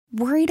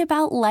Worried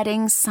about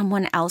letting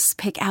someone else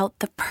pick out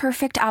the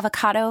perfect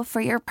avocado for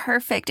your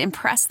perfect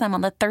impress them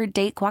on the third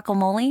date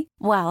guacamole?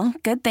 Well,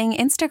 good thing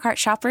Instacart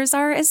shoppers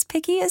are as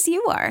picky as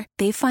you are.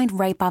 They find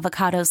ripe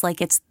avocados like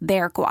it's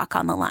their guac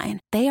on the line.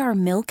 They are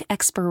milk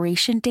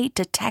expiration date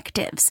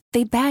detectives.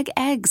 They bag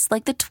eggs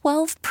like the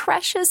 12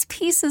 precious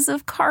pieces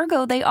of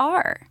cargo they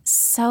are.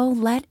 So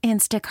let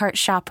Instacart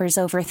shoppers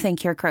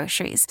overthink your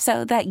groceries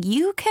so that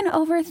you can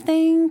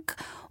overthink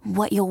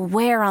what you'll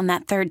wear on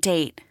that third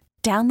date.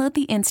 Download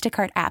the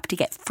Instacart app to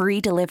get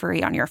free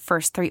delivery on your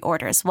first 3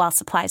 orders while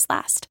supplies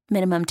last.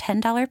 Minimum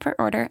 $10 per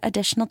order.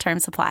 Additional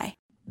terms apply.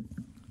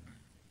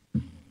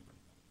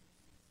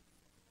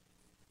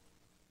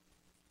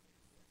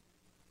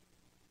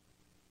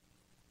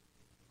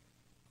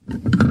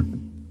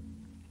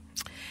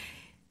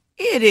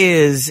 It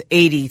is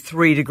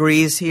 83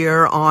 degrees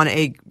here on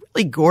a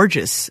really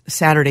gorgeous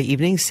Saturday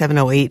evening,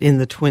 7:08 in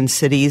the Twin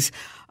Cities.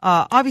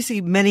 Obviously,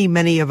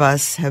 many of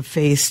us have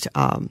faced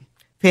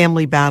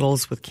family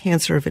battles with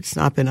cancer. If it's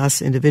not been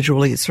us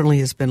individually, it certainly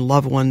has been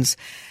loved ones.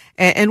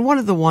 And one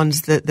of the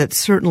ones that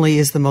certainly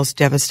is the most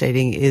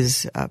devastating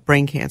is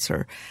brain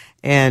cancer.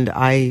 And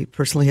I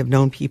personally have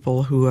known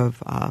people who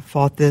have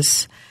fought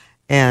this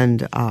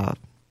and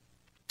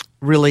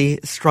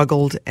really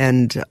struggled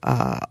and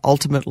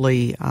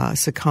ultimately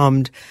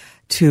succumbed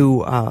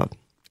to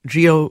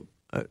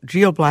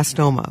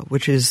glioblastoma,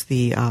 which is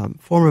the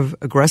form of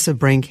aggressive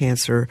brain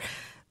cancer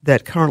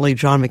that currently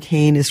John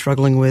McCain is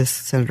struggling with.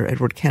 Senator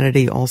Edward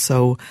Kennedy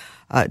also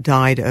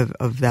died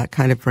of that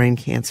kind of brain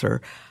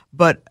cancer.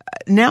 But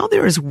now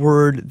there is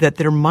word that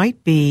there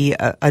might be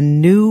a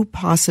new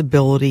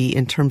possibility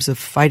in terms of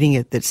fighting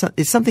it.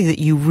 It's something that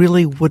you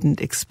really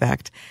wouldn't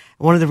expect.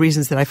 One of the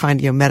reasons that I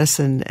find,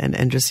 medicine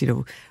and just,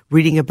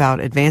 reading about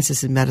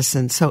advances in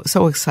medicine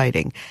so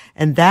exciting.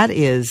 And that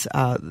is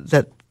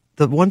that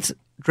the once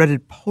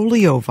dreaded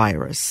polio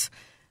virus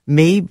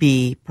may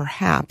be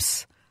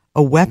perhaps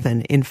a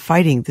weapon in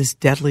fighting this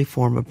deadly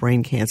form of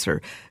brain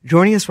cancer.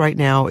 Joining us right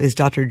now is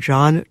Dr.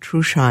 John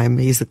Trusheim.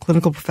 He's the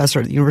clinical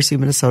professor at the University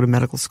of Minnesota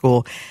Medical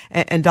School.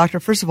 And Doctor,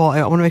 first of all,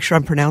 I want to make sure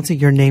I'm pronouncing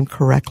your name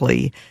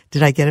correctly.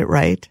 Did I get it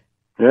right?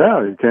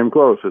 Yeah, you came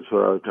close. It's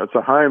a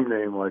Heim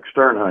name like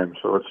Sternheim,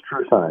 so it's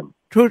Trusheim.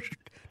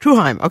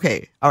 Trusheim.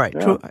 Okay. All right.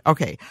 Yeah.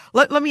 Okay.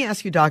 Let me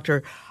ask you,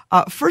 Doctor.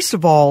 First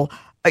of all,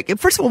 why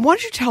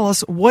don't you tell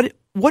us what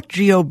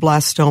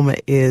glioblastoma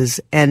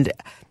is and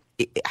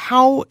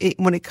how,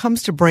 when it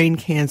comes to brain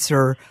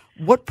cancer,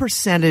 what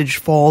percentage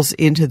falls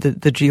into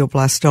the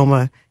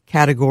glioblastoma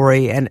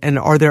category, and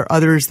are there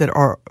others that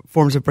are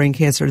forms of brain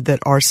cancer that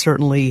are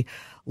certainly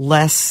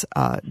less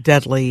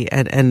deadly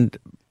and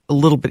a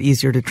little bit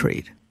easier to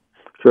treat?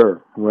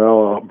 Sure.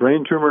 Well,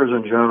 brain tumors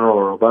in general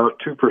are about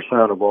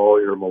 2% of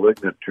all your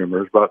malignant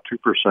tumors, about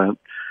 2%.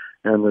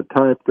 And the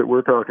type that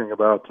we're talking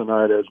about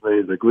tonight, as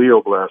may the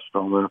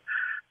glioblastoma,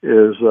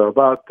 is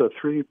about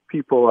 3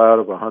 people out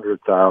of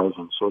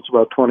 100,000. So it's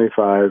about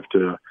 25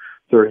 to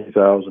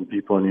 30,000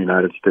 people in the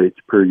United States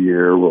per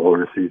year will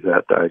receive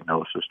that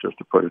diagnosis, just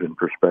to put it in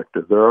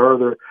perspective. There are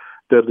other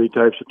deadly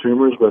types of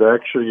tumors, but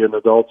actually in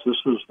adults, this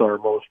is our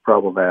most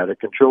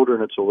problematic. In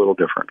children, it's a little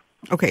different.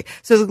 Okay.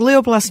 So the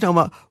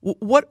glioblastoma,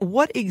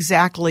 what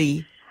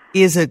exactly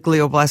is a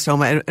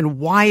glioblastoma, and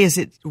why is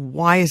it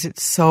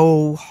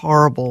so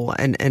horrible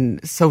and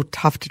so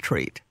tough to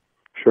treat?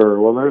 Sure.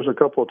 Well, there's a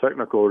couple of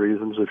technical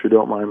reasons, if you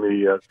don't mind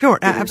me sure,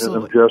 getting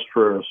absolutely. into them just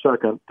for a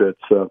second. It's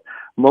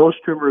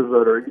most tumors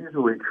that are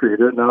easily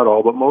treated, not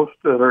all, but most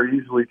that are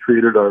easily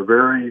treated are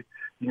very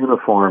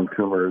uniform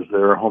tumors.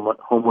 They're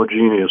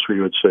homogeneous, we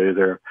would say.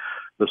 The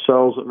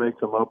cells that make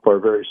them up are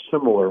very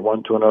similar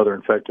one to another.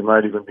 In fact, they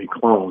might even be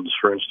clones,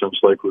 for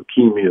instance, like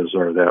leukemias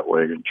are that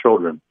way in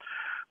children.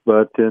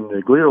 But in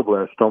the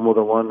glioblastoma,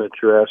 the one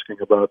that you're asking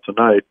about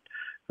tonight,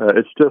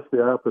 it's just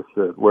the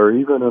opposite, where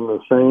even in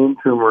the same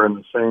tumor in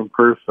the same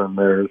person,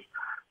 there's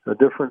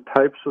different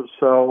types of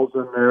cells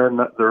in there.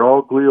 They're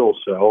all glial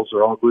cells,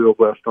 they're all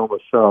glioblastoma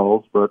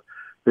cells, but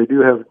they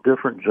do have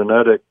different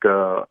genetic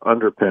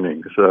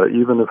underpinnings,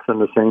 even if in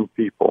the same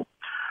people.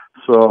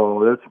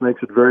 So that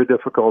makes it very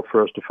difficult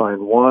for us to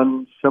find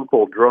one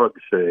simple drug,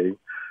 say,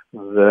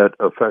 that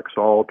affects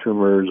all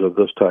tumors of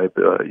this type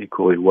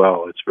equally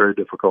well. It's very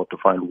difficult to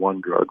find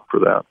one drug for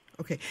that.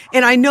 Okay.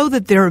 And I know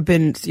that there have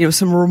been,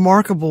 some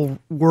remarkable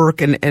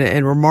work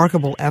and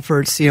remarkable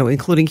efforts,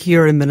 including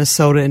here in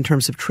Minnesota in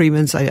terms of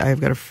treatments. I've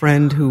got a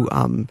friend who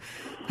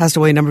passed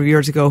away a number of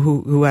years ago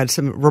who had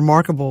some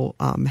remarkable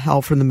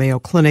help from the Mayo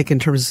Clinic in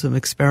terms of some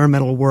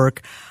experimental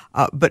work.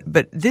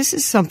 But this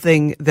is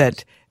something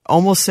that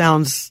almost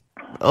sounds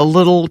a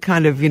little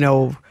kind of,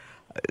 a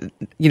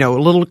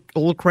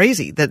little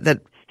crazy that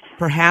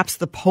perhaps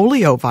the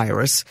polio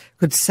virus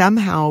could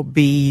somehow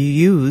be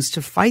used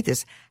to fight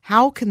this.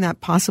 How can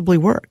that possibly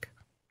work?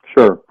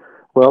 Sure.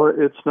 Well,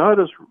 it's not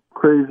as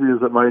crazy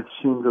as it might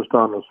seem just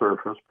on the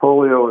surface.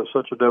 Polio is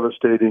such a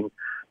devastating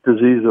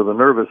disease of the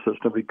nervous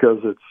system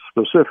because it's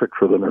specific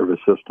for the nervous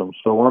system.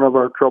 So one of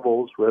our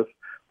troubles with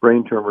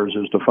brain tumors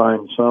is to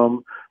find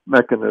some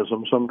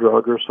mechanism, some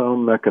drug or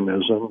some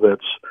mechanism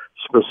that's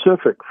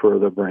specific for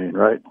the brain,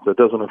 right? That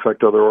doesn't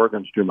affect other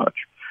organs too much.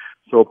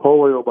 So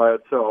polio by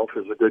itself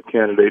is a good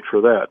candidate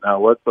for that. Now,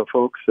 what the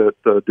folks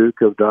at Duke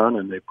have done,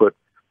 and they put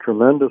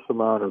tremendous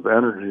amount of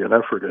energy and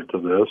effort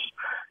into this,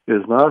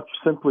 is not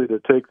simply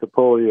to take the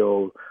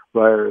polio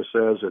virus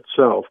as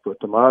itself, but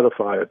to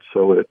modify it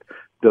so it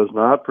does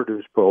not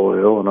produce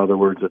polio. In other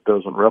words, it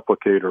doesn't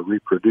replicate or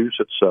reproduce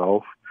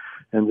itself.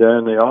 And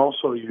then they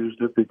also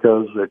used it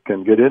because it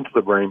can get into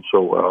the brain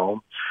so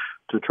well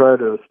to try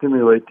to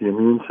stimulate the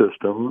immune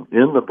system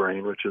in the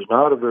brain, which is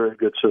not a very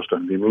good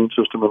system. The immune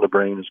system in the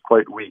brain is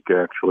quite weak,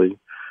 actually.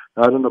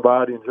 Not in the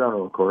body in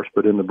general, of course,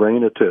 but in the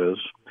brain it is.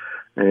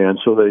 And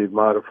so they've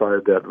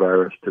modified that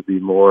virus to be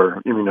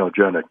more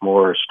immunogenic,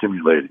 more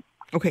stimulating.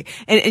 Okay.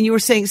 And you were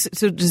saying,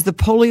 so does the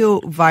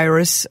polio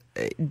virus,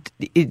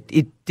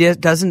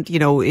 it doesn't,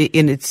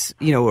 in its,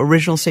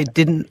 original state,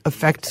 didn't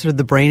affect sort of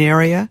the brain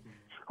area?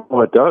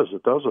 Well, it does.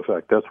 It does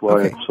affect. That's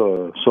why it's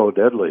so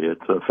deadly. It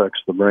affects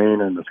the brain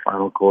and the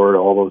spinal cord,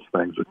 all those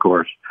things, of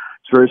course.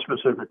 It's very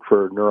specific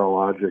for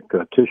neurologic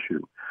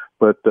tissue.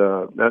 But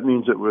that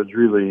means it would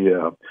really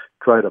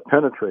try to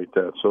penetrate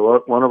that.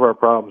 So one of our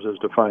problems is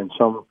to find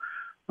some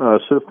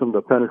system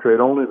to penetrate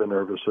only the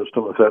nervous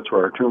system, if that's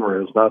where our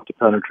tumor is, not to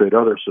penetrate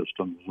other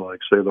systems, like,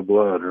 say, the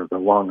blood or the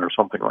lung or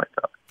something like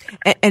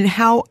that. And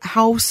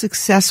how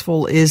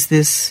successful is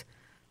this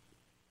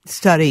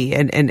study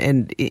and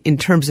in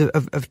terms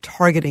of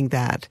targeting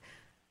that?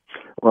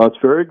 Well, it's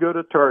very good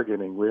at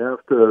targeting. We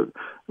have to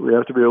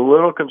be a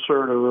little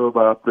conservative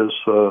about this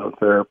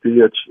therapy.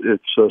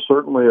 It's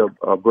certainly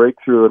a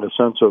breakthrough in a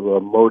sense of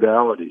a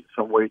modality,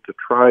 some way to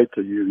try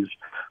to use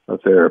a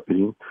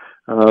therapy.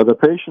 The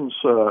patients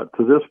to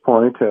this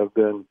point have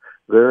been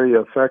very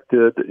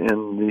affected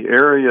in the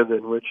area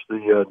in which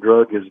the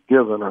drug is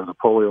given, or the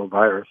polio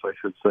virus, I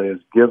should say,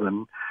 is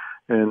given,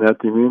 and that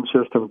the immune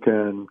system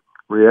can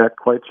react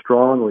quite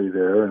strongly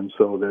there, and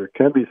so there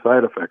can be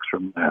side effects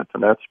from that.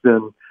 And that's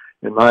been,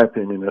 in my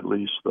opinion at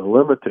least, the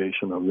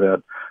limitation of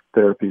that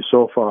therapy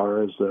so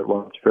far, is that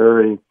while it's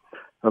very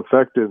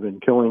effective in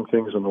killing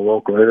things in the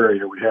local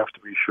area, we have to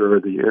be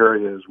sure the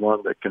area is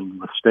one that can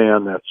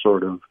withstand that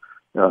sort of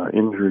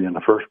injury in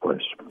the first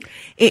place.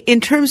 In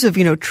terms of,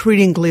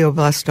 treating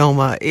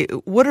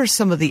glioblastoma, what are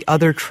some of the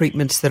other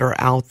treatments that are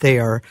out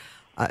there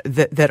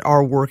that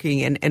are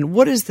working, and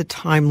what is the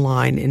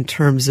timeline in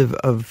terms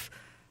of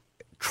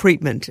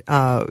treatment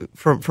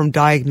from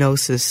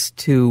diagnosis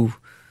to,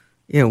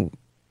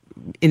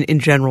 in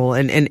general,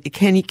 and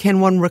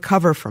can one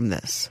recover from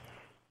this?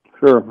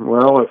 Sure.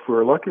 Well, if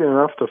we're lucky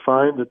enough to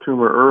find the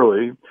tumor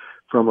early,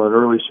 from an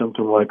early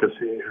symptom like a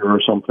seizure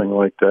or something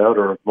like that,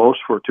 or most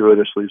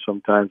fortuitously,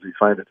 sometimes we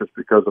find it just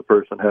because the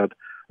person had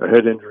a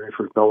head injury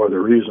for no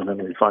other reason,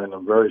 and we find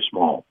them very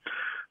small.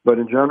 But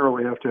in general,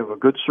 we have to have a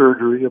good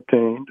surgery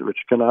obtained, which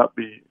cannot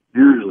be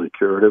usually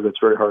curative. It's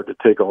very hard to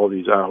take all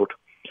these out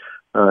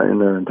in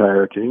their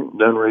entirety.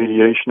 Then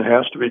radiation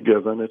has to be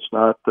given. It's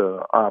not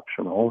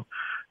optional.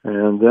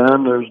 And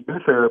then there's new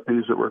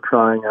therapies that we're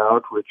trying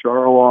out, which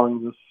are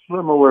along the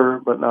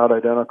similar but not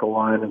identical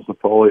line as the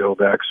polio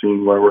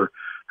vaccine, where we're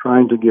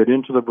trying to get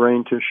into the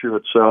brain tissue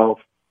itself,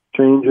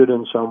 change it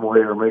in some way,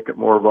 or make it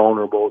more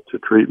vulnerable to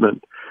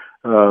treatment.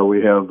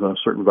 We have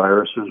certain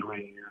viruses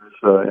we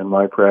use in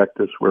my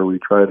practice where we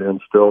try to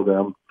instill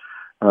them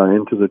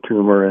into the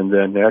tumor and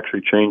then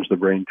actually change the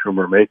brain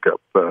tumor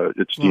makeup,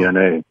 its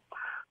DNA.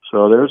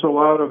 So there's a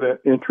lot of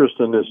interest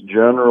in this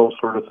general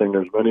sort of thing.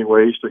 There's many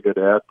ways to get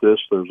at this.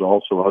 There's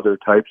also other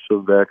types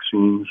of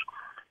vaccines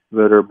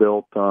that are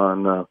built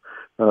on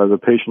the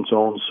patient's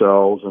own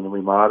cells, and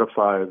we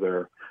modify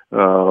their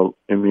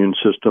immune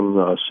system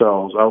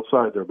cells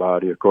outside their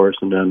body, of course,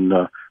 and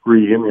then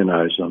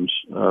re-immunize them.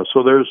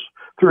 So there's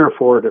 3 or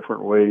 4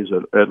 different ways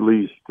at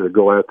least to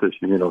go at this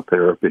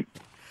immunotherapy.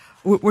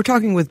 We're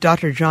talking with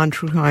Dr. John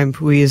Trudheim,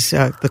 who is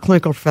the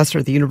clinical professor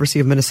at the University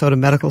of Minnesota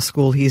Medical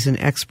School. He's an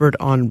expert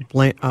on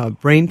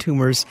brain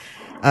tumors,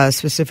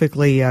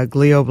 specifically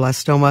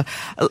glioblastoma.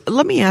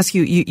 Let me ask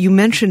you, you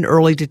mentioned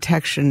early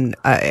detection,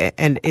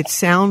 and it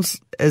sounds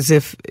as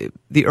if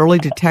the early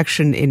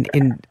detection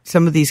in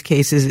some of these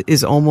cases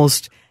is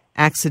almost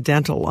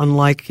accidental,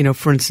 unlike,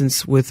 for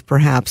instance, with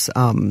perhaps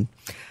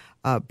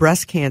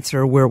breast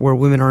cancer, where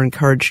women are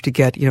encouraged to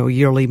get,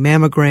 yearly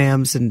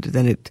mammograms, and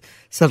then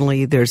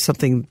suddenly there's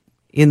something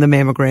in the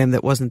mammogram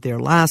that wasn't there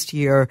last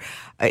year.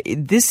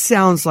 This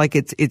sounds like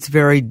it's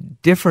very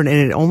different,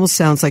 and it almost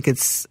sounds like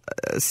it's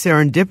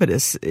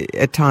serendipitous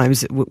at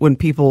times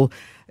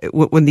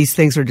when these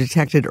things are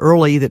detected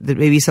early, that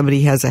maybe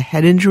somebody has a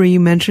head injury you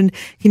mentioned.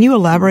 Can you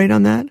elaborate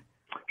on that?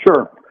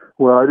 Sure.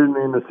 Well, I didn't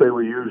mean to say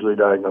we usually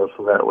diagnose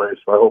them that way,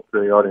 so I hope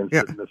the audience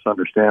didn't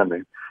misunderstand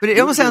me. But it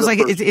almost sounds like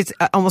it's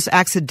almost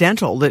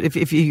accidental, that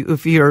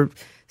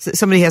if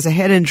somebody has a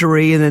head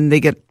injury and then they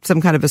get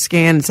some kind of a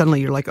scan and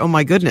suddenly you're like, oh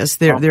my goodness,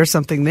 there's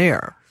something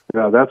there.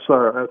 Yeah, that's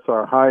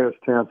our highest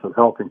chance of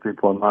helping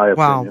people, in my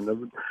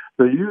opinion. The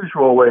The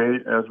usual way,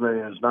 as many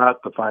is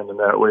not to find them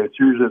that way. It's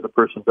usually the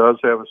person does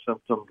have a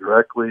symptom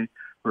directly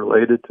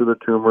related to the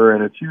tumor,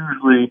 and it's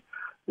usually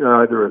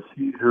either a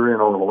seizure,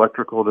 an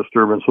electrical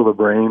disturbance of the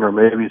brain, or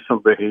maybe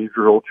some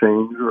behavioral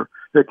change, or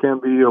it can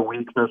be a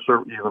weakness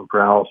or even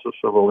paralysis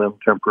of a limb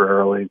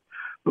temporarily.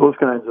 Those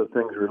kinds of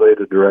things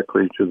related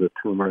directly to the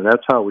tumor.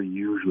 That's how we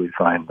usually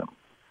find them.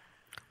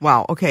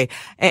 Wow. Okay.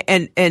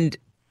 And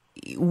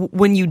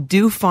when you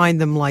do find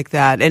them like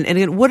that,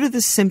 and what are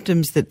the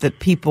symptoms that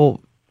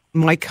people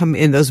might come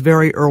in, those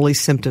very early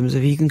symptoms,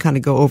 if you can kind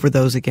of go over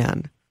those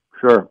again?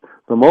 Sure.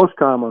 The most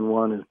common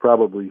one is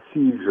probably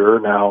seizure.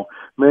 Now,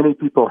 many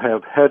people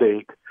have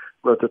headache,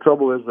 but the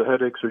trouble is the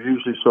headaches are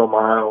usually so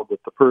mild that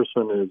the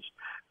person is,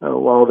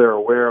 while they're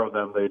aware of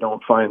them, they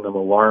don't find them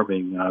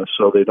alarming,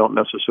 so they don't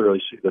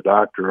necessarily see the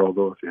doctor,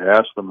 although if you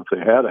ask them if they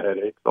had a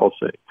headache, they'll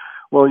say,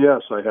 well,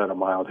 yes, I had a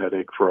mild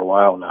headache for a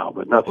while now,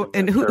 but nothing.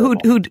 And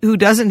who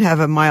doesn't have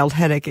a mild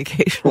headache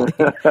occasionally?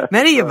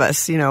 Many of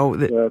us,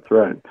 That's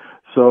right.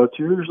 So it's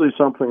usually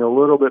something a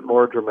little bit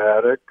more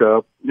dramatic.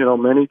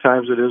 Many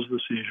times it is the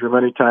seizure.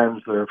 Many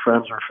times their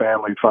friends or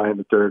family find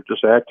that they're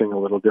just acting a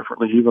little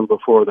differently even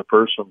before the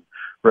person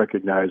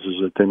recognizes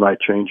that they might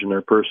change in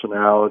their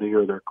personality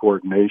or their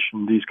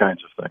coordination, these kinds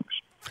of things.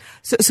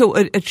 So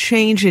a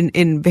change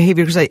in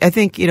behavior, because I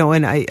think,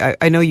 and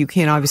I know you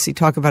can't obviously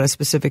talk about a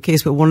specific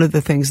case, but one of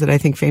the things that I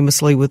think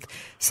famously with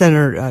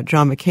Senator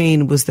John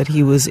McCain was that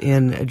he was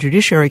in a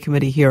Judiciary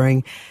Committee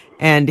hearing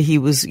and he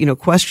was,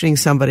 questioning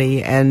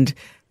somebody, and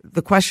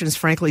the questions,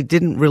 frankly,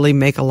 didn't really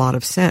make a lot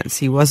of sense.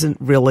 He wasn't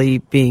really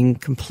being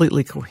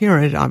completely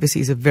coherent. Obviously,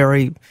 he's a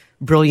very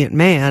brilliant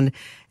man,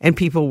 and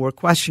people were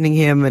questioning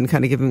him and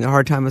kind of giving him a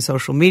hard time on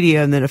social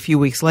media. And then a few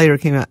weeks later,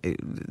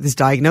 this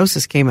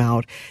diagnosis came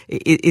out.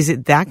 Is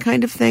it that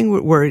kind of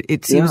thing where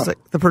it seems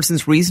like the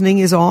person's reasoning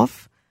is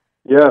off?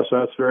 Yes,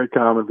 that's very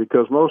common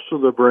because most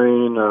of the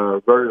brain, a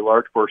very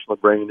large portion of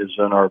the brain is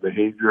in our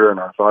behavior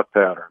and our thought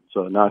patterns,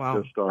 so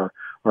not just our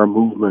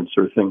movements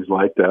or things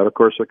like that. Of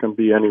course, it can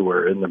be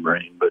anywhere in the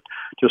brain, but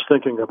just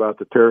thinking about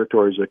the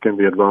territories that can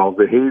be involved,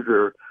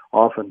 behavior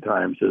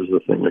oftentimes is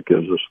the thing that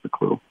gives us the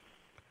clue.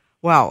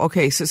 Wow.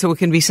 Okay. So it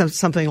can be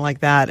something like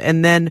that.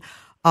 And then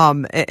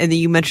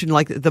you mentioned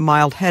like the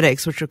mild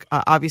headaches, which are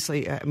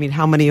obviously,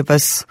 how many of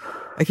us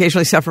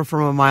occasionally suffer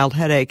from a mild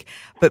headache?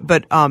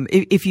 But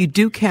if you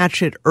do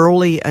catch it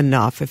early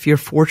enough, if you're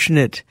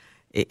fortunate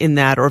in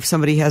that, or if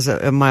somebody has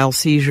a mild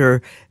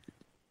seizure,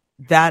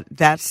 that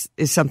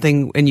is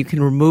something, and you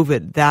can remove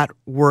it, that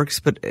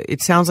works. But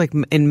it sounds like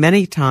in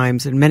many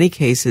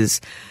cases,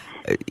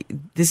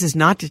 this is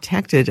not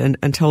detected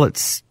until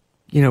it's,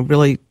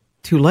 really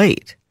too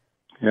late.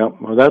 Yeah,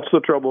 well, that's the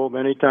trouble.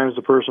 Many times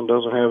the person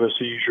doesn't have a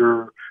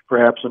seizure,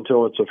 perhaps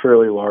until it's a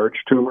fairly large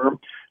tumor.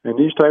 And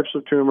these types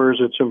of tumors,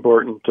 it's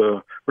important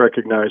to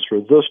recognize for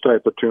this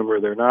type of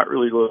tumor, they're not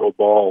really little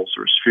balls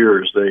or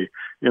spheres. They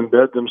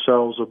embed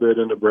themselves a bit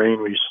in the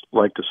brain. We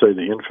like to say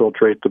they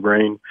infiltrate the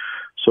brain.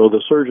 So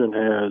the surgeon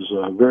has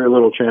very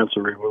little chance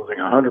of removing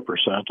 100%,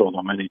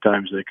 although many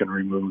times they can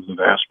remove the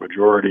vast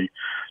majority.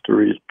 To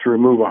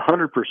remove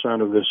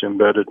 100% of this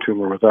embedded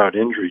tumor without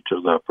injury to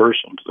the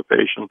person, to the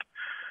patient,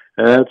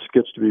 that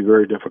gets to be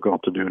very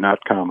difficult to do, not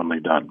commonly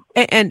done.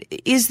 And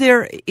is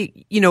there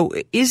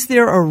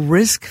a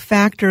risk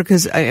factor?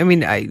 Because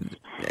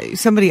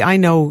somebody I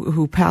know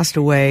who passed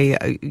away,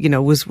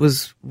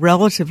 was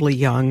relatively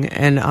young,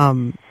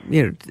 and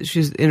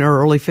she's in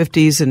her early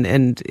 50s,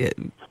 and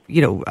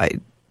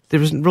there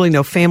was really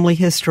no family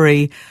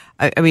history.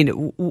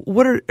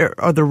 What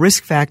are the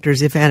risk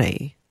factors, if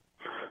any?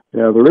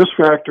 Yeah, the risk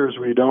factors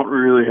we don't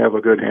really have a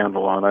good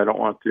handle on. I don't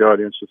want the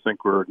audience to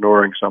think we're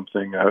ignoring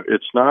something.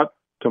 It's not,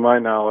 to my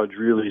knowledge,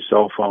 really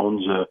cell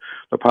phones.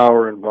 The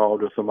power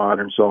involved with the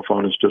modern cell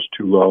phone is just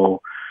too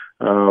low.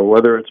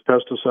 Whether it's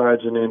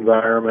pesticides in the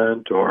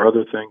environment or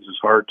other things is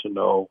hard to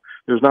know.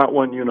 There's not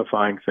one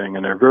unifying thing,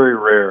 and they're very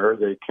rare.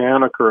 They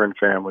can occur in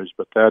families,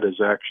 but that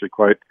is actually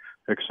quite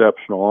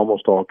exceptional.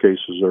 Almost all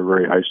cases are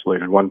very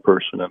isolated. One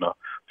person in a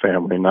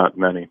family, not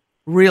many.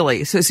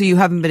 Really? So you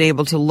haven't been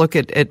able to look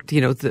at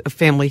the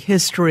family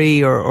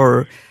history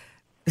or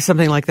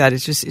something like that.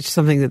 It's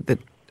something that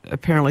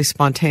apparently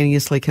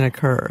spontaneously can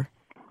occur.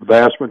 The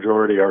vast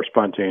majority are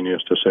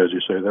spontaneous, just as you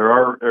say. There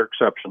are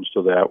exceptions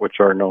to that, which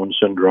are known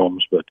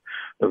syndromes, but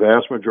the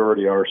vast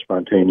majority are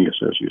spontaneous,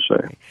 as you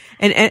say.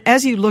 And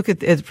as you look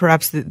at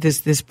perhaps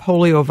this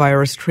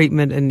poliovirus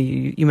treatment, and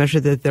you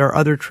mentioned that there are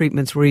other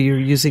treatments where you're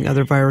using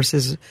other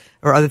viruses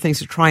or other things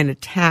to try and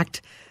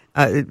attack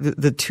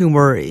the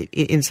tumor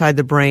inside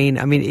the brain.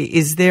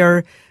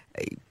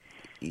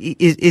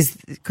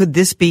 Could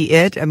this be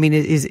it?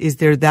 Is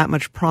there that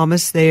much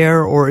promise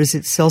there, or is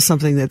it still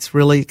something that's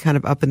really kind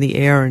of up in the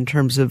air in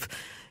terms of,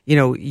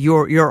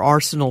 your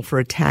arsenal for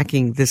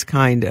attacking this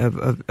kind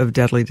of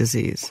deadly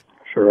disease?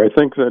 Sure. I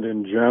think that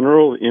in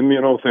general,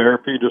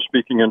 immunotherapy, just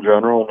speaking in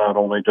general, not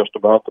only just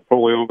about the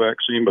polio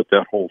vaccine, but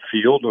that whole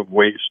field of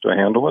ways to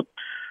handle it,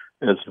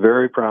 is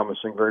very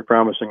promising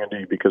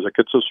indeed, because it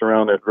gets us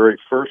around that very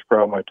first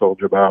problem I told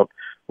you about,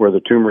 where the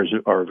tumors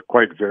are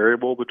quite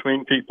variable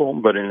between people,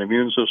 but an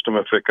immune system,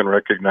 if it can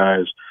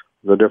recognize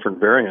the different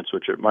variants,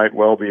 which it might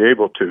well be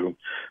able to,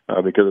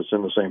 because it's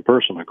in the same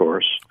person, of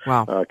course,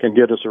 wow. Can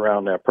get us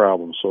around that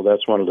problem. So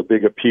that's one of the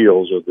big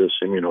appeals of this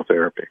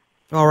immunotherapy.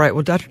 All right.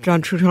 Well, Dr.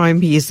 John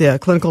Trudheim, he is a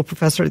clinical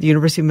professor at the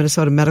University of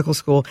Minnesota Medical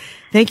School.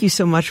 Thank you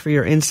so much for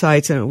your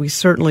insights, and we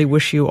certainly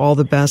wish you all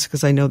the best,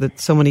 because I know that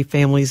so many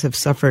families have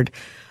suffered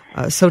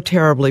so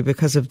terribly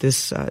because of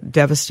this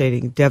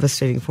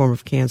devastating form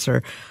of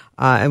cancer,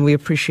 and we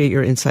appreciate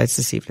your insights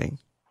this evening.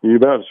 You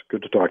bet. It's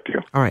good to talk to you.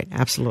 All right.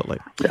 Absolutely.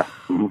 Yeah.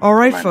 Mm-hmm. All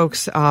right,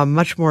 folks.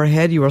 Much more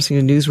ahead. You are listening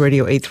to News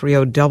Radio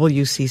 830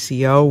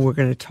 WCCO. We're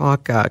going to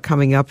talk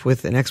coming up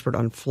with an expert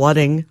on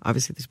flooding.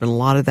 Obviously, there's been a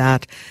lot of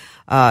that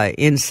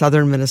in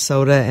southern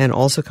Minnesota, and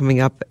also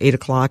coming up 8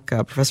 o'clock,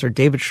 Professor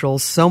David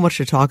Schultz. So much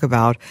to talk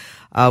about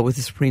with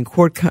the Supreme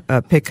Court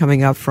pick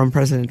coming up from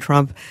President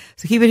Trump.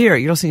 So keep it here.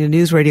 You're listening to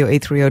News Radio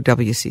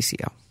 830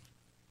 WCCO.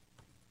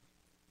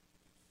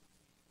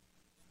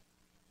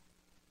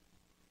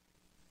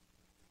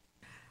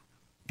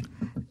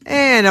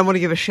 And I want to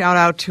give a shout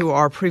out to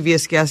our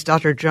previous guest,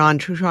 Dr. John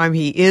Trudheim.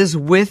 He is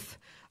with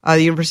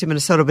the University of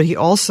Minnesota, but he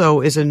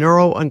also is a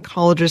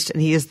neuro-oncologist, and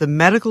he is the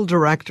medical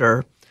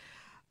director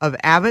of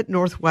Abbott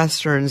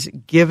Northwestern's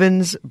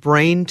Givens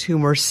Brain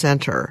Tumor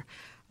Center.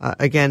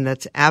 Again,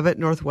 that's Abbott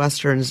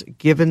Northwestern's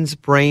Givens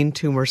Brain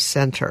Tumor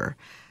Center.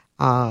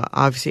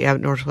 Obviously,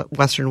 Abbott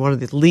Northwestern, one of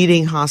the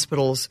leading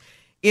hospitals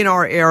in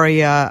our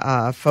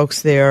area.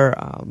 Folks there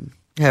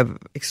have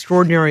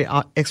extraordinary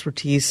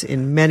expertise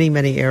in many,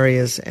 many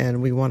areas,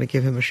 and we want to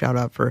give him a shout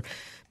out for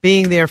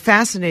being there.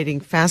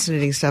 Fascinating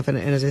stuff. And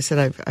as I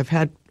said,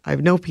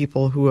 I've known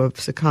people who have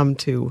succumbed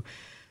to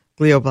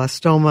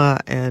glioblastoma,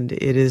 and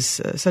it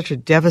is such a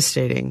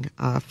devastating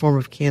form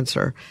of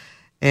cancer.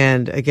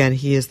 And again,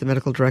 he is the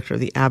medical director of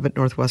the Abbott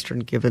Northwestern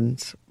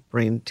Givens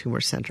Brain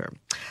Tumor Center.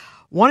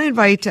 Want to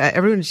invite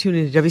everyone to tune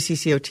in to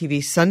WCCO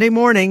TV Sunday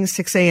morning,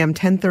 6 a.m.,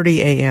 10:30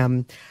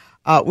 a.m.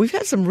 We've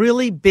had some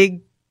really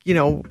big,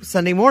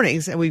 Sunday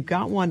mornings, and we've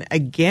got one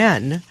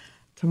again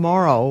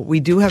tomorrow. We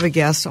do have a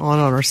guest on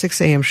our 6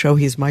 a.m. show.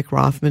 He's Mike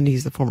Rothman.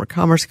 He's the former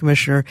Commerce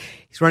Commissioner.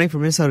 He's running for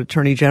Minnesota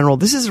Attorney General.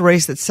 This is a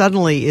race that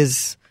suddenly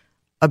is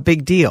a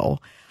big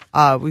deal.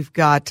 We've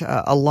got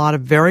a lot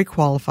of very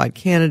qualified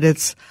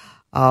candidates.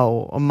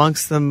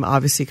 Amongst them,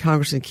 obviously,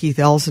 Congressman Keith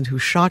Ellison, who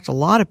shocked a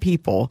lot of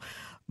people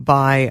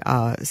by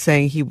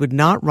saying he would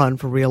not run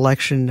for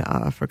re-election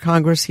for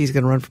Congress. He's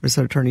going to run for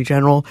Minnesota Attorney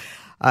General.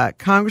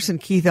 Congressman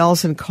Keith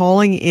Ellison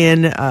calling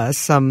in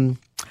some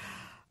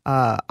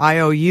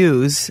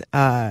IOUs.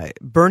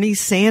 Bernie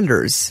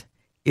Sanders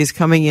is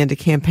coming in to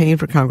campaign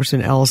for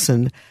Congressman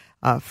Ellison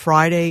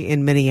Friday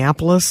in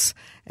Minneapolis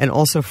and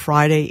also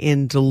Friday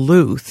in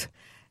Duluth.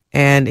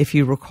 And if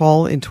you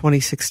recall, in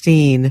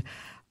 2016,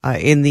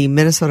 in the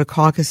Minnesota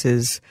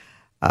caucuses,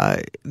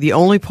 the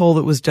only poll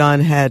that was done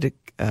had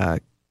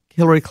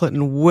Hillary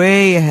Clinton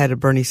way ahead of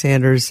Bernie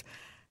Sanders.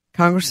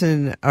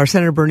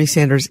 Senator Bernie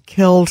Sanders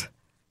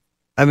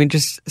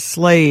just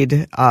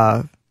slayed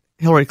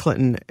Hillary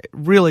Clinton,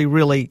 really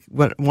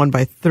won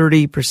by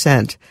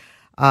 30%.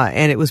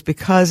 And it was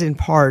because, in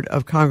part,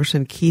 of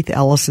Congressman Keith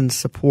Ellison's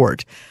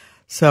support.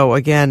 So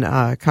again,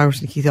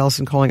 Congressman Keith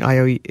Ellison calling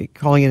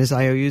in his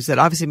IOUs. That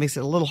obviously makes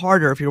it a little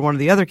harder if you're one of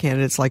the other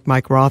candidates like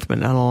Mike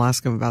Rothman, and I'll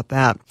ask him about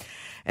that.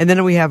 And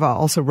then we have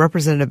also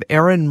Representative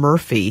Erin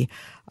Murphy.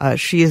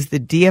 She is the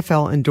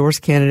DFL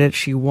endorsed candidate.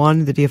 She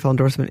won the DFL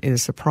endorsement in a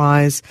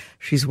surprise.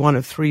 She's one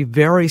of three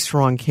very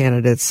strong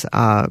candidates,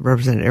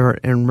 Representative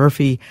Erin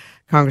Murphy,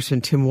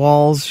 Congressman Tim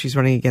Walz. She's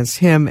running against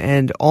him,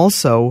 and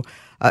also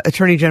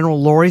Attorney General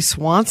Lori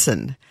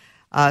Swanson.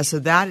 So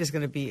that is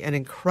going to be an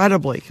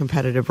incredibly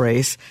competitive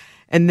race.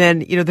 And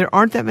then, there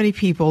aren't that many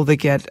people that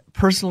get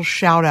personal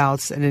shout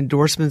outs and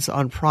endorsements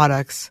on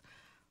products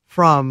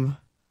from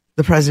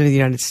the President of the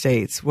United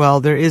States.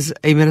 Well, there is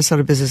a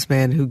Minnesota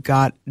businessman who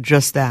got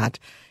just that.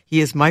 He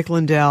is Mike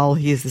Lindell.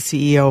 He is the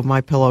CEO of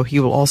MyPillow.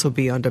 He will also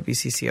be on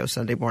WCCO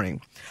Sunday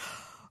morning.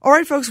 All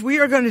right, folks, we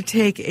are going to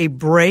take a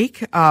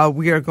break.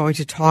 We are going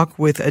to talk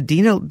with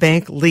Adina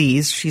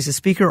Bank-Lees. She's a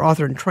speaker,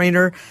 author, and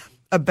trainer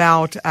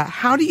about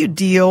how do you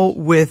deal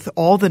with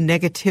all the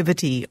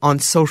negativity on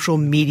social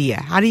media?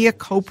 How do you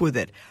cope with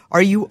it?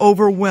 Are you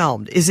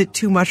overwhelmed? Is it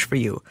too much for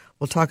you?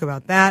 We'll talk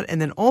about that.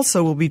 And then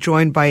also we'll be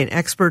joined by an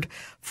expert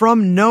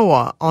from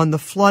NOAA on the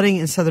flooding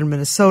in southern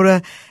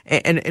Minnesota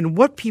and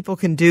what people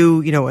can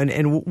do,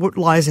 and what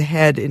lies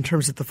ahead in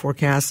terms of the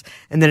forecast.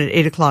 And then at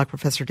 8 o'clock,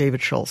 Professor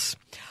David Schultz.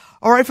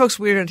 All right, folks,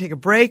 we're going to take a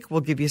break.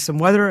 We'll give you some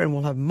weather, and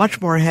we'll have much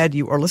more ahead.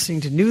 You are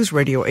listening to News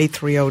Radio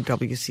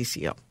 830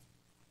 WCCO.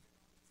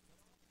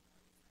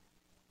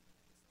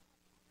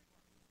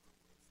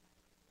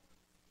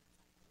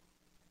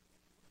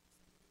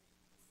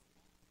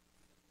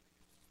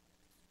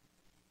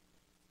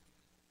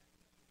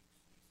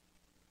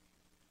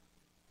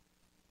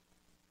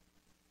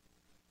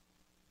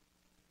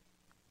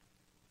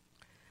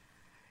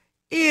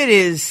 It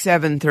is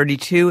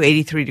 7:32,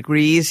 83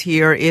 degrees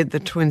here in the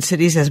Twin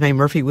Cities. Esme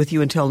Murphy with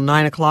you until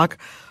 9 o'clock.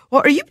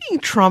 Well, are you being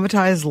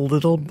traumatized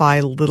little by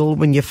little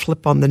when you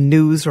flip on the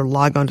news or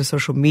log onto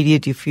social media?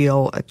 Do you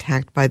feel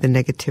attacked by the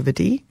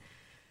negativity?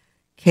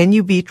 Can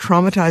you be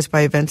traumatized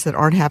by events that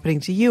aren't happening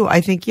to you?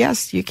 I think,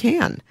 yes, you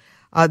can.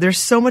 There's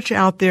so much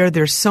out there.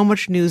 There's so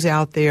much news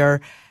out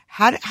there.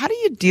 How do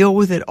you deal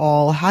with it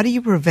all? How do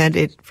you prevent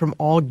it from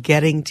all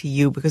getting to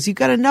you? Because you've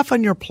got enough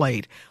on your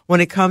plate when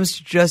it comes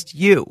to just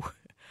you.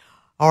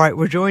 All right,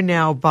 we're joined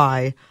now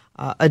by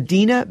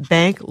Adina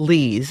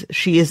Bank-Lees.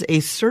 She is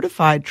a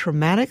certified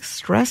traumatic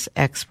stress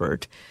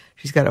expert.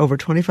 She's got over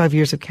 25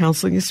 years of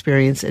counseling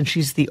experience, and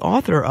she's the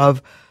author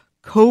of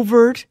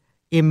Covert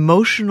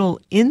Emotional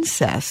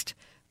Incest,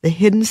 The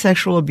Hidden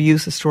Sexual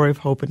Abuse, A Story of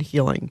Hope and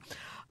Healing.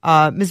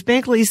 Ms.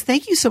 Bank-Lees,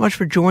 thank you so much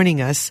for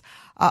joining us.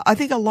 I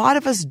think a lot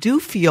of us do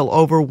feel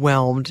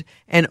overwhelmed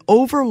and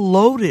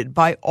overloaded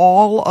by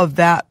all of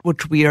that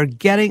which we are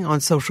getting on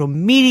social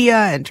media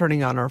and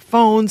turning on our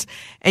phones,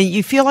 and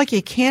you feel like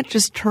you can't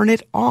just turn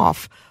it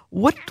off.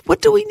 What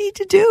do we need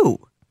to do?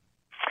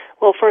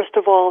 Well, first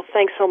of all,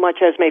 thanks so much,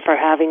 Esme, for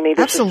having me.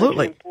 This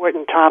Absolutely. is such an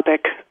important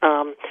topic.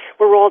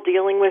 We're all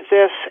dealing with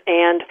this,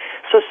 and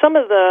so some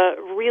of the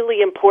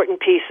really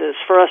important pieces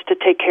for us to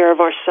take care of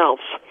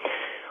ourselves.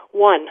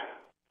 One,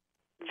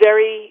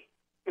 very,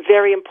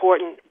 very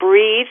important,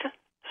 breathe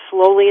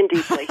slowly and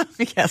deeply.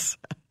 Yes.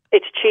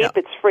 It's cheap,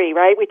 It's free,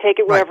 right? We take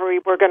it wherever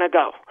we're going to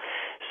go.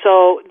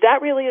 So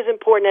that really is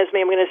important, Esme.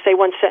 I'm going to say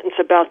one sentence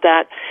about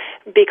that,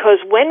 because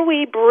when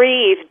we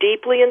breathe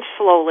deeply and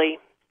slowly,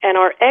 and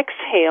our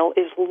exhale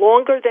is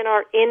longer than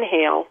our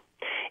inhale,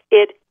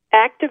 it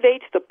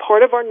activates the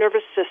part of our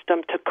nervous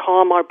system to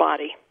calm our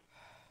body.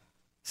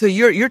 So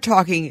you're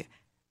talking,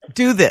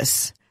 do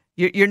this.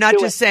 You're not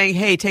just saying,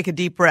 hey, take a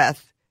deep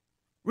breath.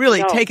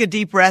 Really, take a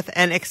deep breath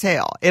and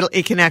exhale.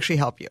 It can actually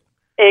help you.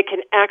 It can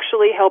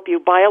actually help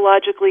you.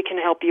 Biologically can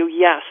help you,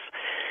 yes.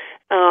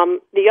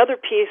 The other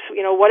piece,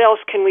 what else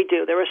can we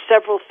do? There are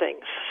several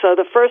things. So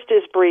the first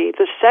is breathe.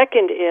 The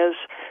second is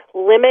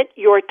limit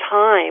your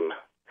time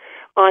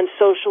on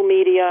social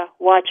media,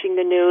 watching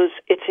the news.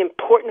 It's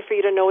important for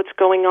you to know what's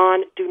going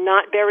on. Do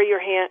not bury your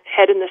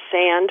head in the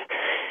sand.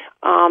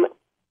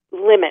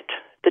 Limit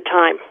the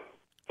time.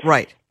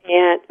 Right.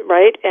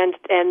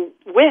 And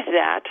with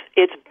that,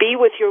 it's be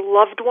with your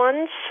loved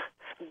ones,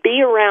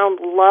 be around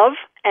love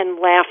and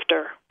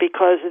laughter,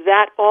 because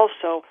that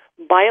also,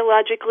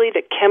 biologically,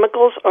 the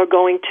chemicals are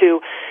going to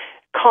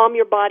calm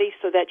your body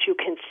so that you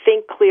can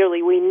think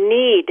clearly. We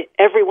need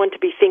everyone to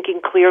be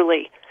thinking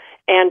clearly.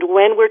 And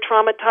when we're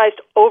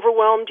traumatized,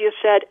 overwhelmed, you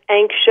said,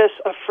 anxious,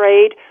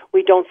 afraid,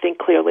 we don't think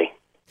clearly.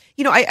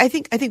 I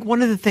think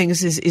one of the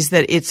things is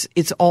that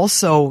it's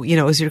also,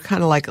 as you're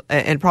kind of like,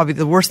 and probably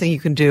the worst thing you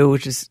can do,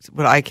 which is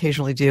what I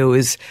occasionally do,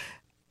 is,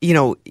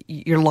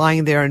 you're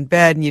lying there in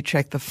bed and you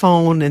check the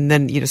phone, and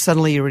then,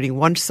 suddenly you're reading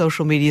one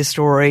social media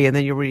story, and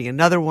then you're reading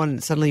another one,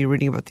 and suddenly you're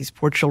reading about these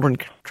poor children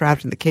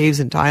trapped in the caves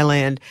in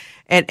Thailand.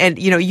 And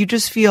you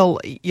just feel,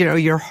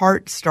 your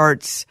heart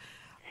starts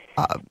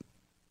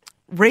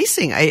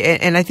racing.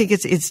 And I think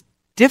it's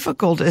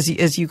difficult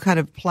as you kind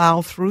of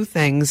plow through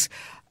things.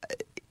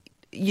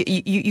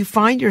 You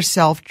find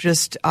yourself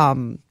just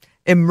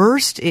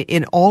immersed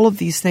in all of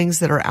these things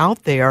that are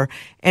out there,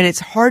 and it's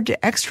hard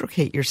to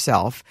extricate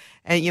yourself.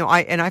 And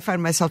I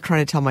find myself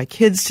trying to tell my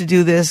kids to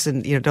do this,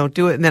 and don't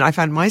do it, and then I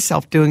find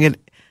myself doing it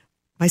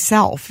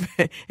myself.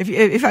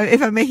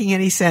 if I'm making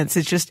any sense,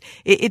 it's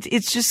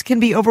just can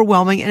be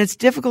overwhelming, and it's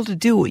difficult to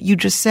do what you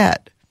just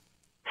said.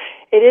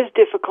 It is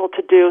difficult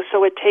to do,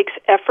 so it takes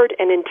effort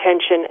and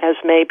intention,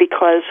 Esme,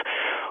 because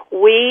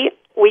we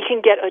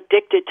can get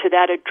addicted to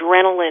that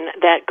adrenaline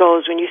that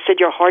goes. When you said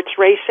your heart's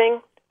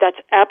racing, that's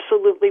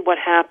absolutely what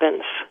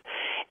happens.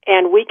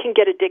 And we can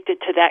get addicted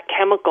to that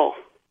chemical.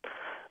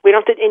 We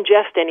don't have to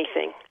ingest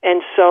anything.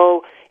 And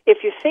so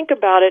if you think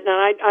about it, and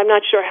I'm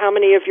not sure how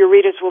many of your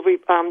readers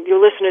your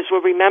listeners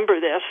will remember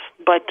this,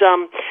 but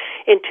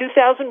in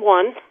 2001,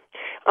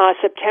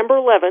 September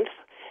 11th,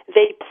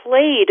 they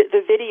played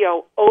the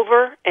video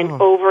over and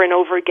over and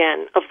over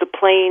again of the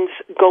planes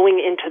going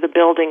into the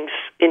buildings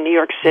in New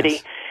York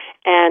City. Yes.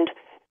 And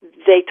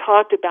they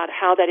talked about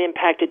how that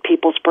impacted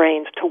people's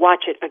brains, to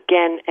watch it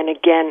again and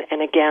again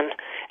and again.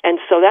 And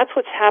so that's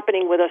what's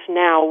happening with us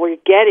now. We're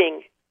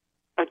getting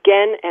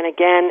again and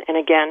again and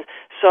again.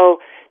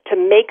 So to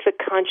make the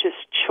conscious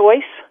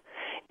choice,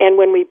 and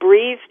when we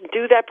breathe,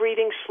 do that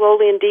breathing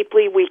slowly and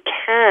deeply, we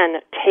can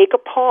take a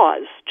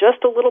pause,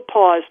 just a little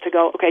pause to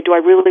go, okay, do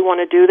I really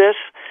want to do this?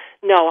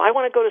 No, I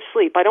want to go to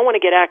sleep. I don't want to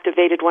get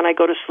activated when I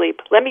go to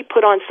sleep. Let me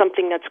put on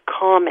something that's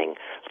calming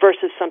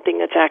versus something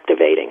that's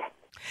activating.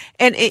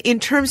 And in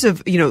terms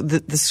of,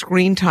 the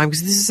screen time,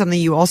 because this is something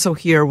you also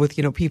hear with,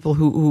 people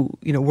who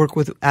work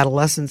with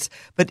adolescents,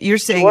 but you're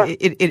saying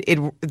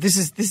sure. This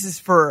is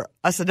for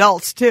us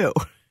adults too.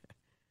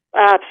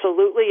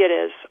 Absolutely it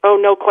is. Oh,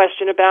 no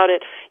question about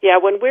it. Yeah,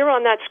 when we're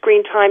on that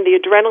screen time, the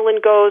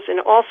adrenaline goes, and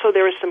also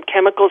there are some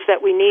chemicals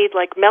that we need,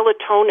 like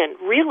melatonin,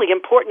 really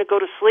important to go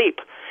to sleep.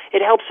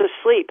 It helps us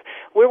sleep.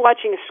 We're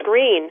watching a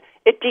screen,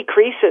 it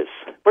decreases.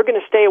 We're going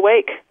to stay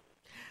awake.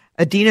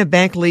 Adina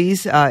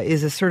Bank-Lees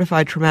is a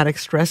certified traumatic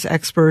stress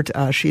expert.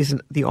 She's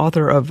the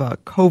author of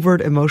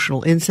Covert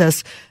Emotional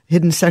Incest,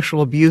 Hidden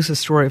Sexual Abuse, A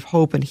Story of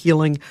Hope and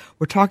Healing.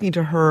 We're talking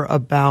to her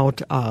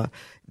about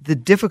the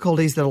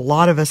difficulties that a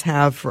lot of us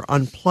have for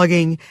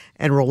unplugging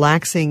and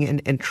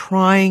relaxing and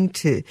trying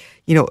to,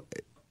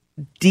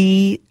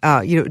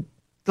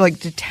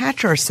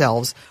 detach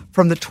ourselves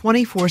from the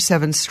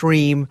 24/7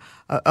 stream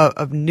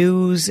of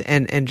news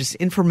and just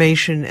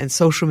information and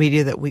social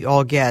media that we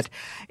all get.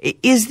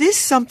 Is this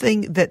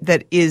something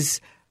that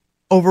is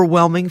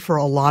overwhelming for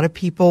a lot of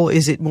people?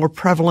 Is it more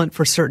prevalent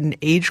for certain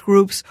age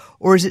groups,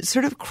 or is it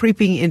sort of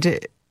creeping into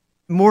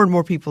more and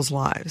more people's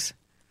lives?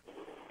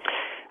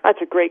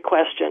 That's a great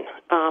question.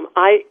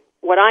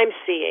 What I'm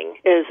seeing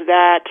is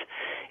that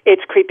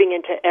it's creeping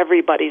into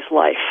everybody's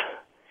life,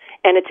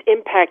 and it's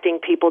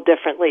impacting people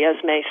differently,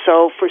 Esme.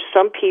 So for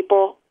some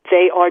people,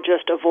 they are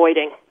just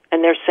avoiding,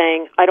 and they're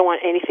saying, I don't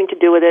want anything to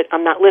do with it.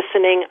 I'm not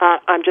listening.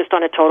 I'm just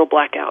on a total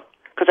blackout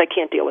because I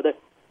can't deal with it.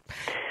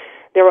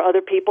 There are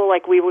other people,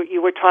 like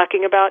you were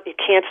talking about, you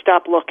can't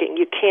stop looking.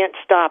 You can't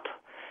stop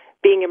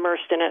being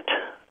immersed in it.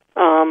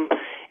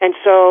 And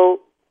so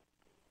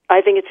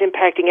I think it's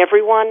impacting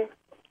everyone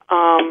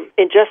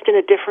in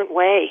a different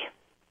way.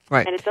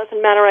 Right. And it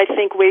doesn't matter, I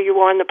think, where you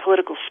are on the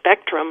political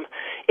spectrum.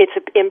 It's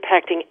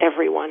impacting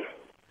everyone.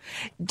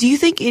 Do you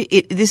think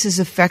this is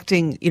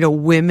affecting,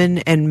 women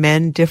and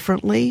men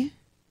differently?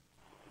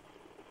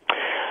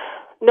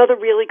 Another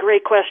really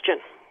great question.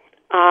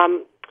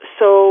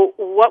 So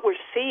what we're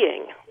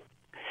seeing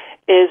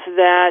is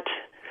that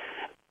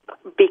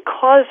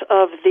because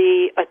of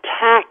the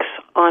attacks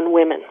on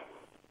women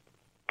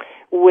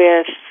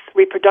with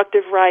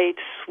reproductive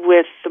rights,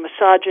 with the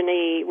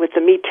misogyny, with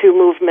the Me Too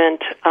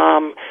movement,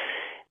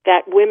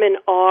 that women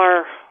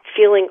are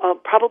feeling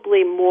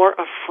probably more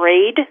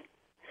afraid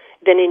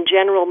than in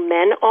general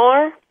men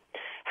are.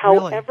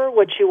 However,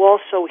 what you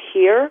also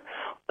hear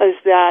is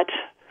that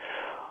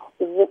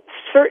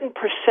certain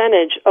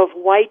percentage of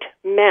white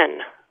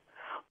men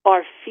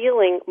are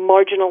feeling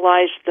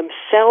marginalized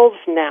themselves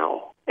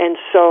now. And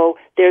so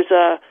there's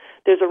a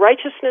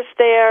righteousness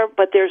there,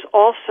 but there's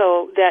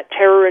also that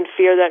terror and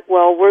fear that,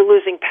 well, we're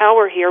losing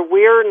power here.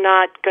 We're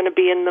not going to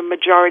be in the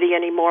majority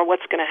anymore.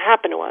 What's going to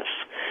happen to us?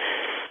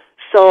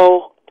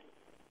 So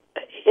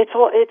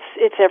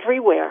it's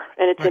everywhere,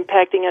 and it's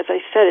impacting, as I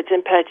said, it's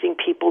impacting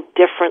people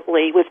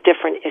differently with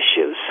different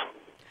issues.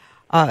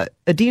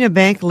 Adina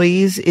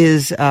Bank-Lees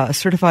is a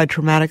certified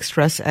traumatic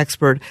stress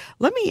expert.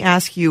 Let me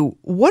ask you,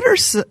 what are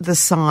the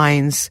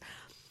signs,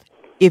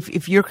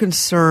 if you're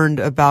concerned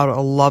about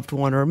a loved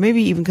one or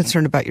maybe even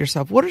concerned about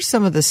yourself, what are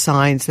some of the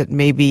signs that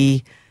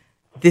maybe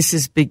this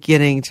is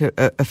beginning to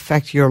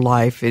affect your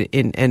life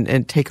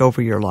and take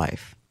over your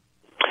life?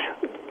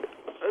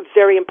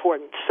 Very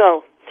important.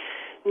 So,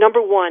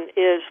 number one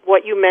is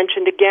what you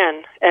mentioned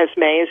again,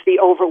 Esme, is the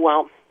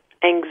overwhelm.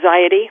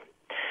 Anxiety,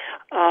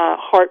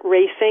 heart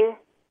racing,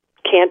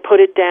 can't put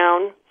it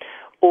down,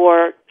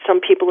 or some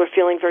people are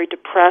feeling very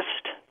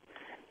depressed,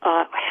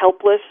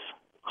 helpless,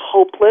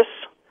 hopeless.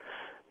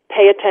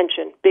 Pay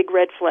attention, big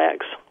red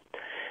flags.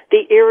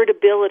 The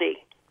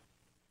irritability.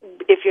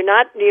 If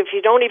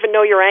you don't even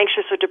know you're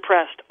anxious or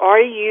depressed,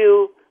 are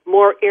you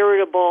more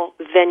irritable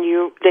than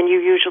you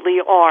usually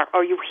are?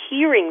 Are you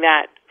hearing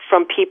that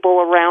from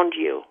people around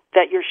you,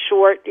 that you're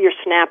short, you're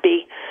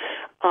snappy?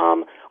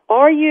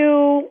 Are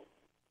you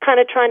kind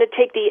of trying to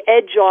take the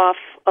edge off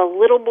a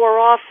little more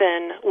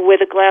often with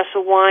a glass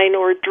of wine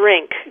or a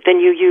drink than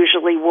you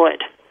usually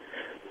would?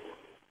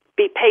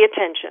 Pay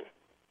attention,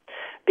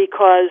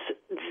 because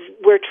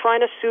we're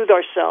trying to soothe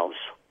ourselves.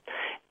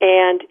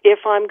 And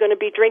if I'm going to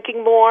be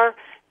drinking more,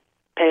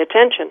 pay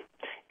attention.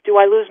 Do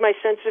I lose my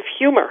sense of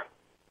humor?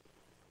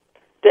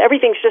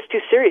 Everything's just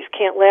too serious,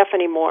 can't laugh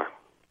anymore.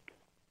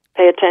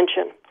 Pay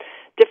attention.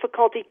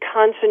 Difficulty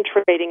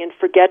concentrating and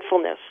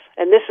forgetfulness.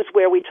 And this is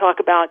where we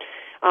talk about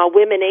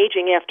women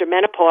aging after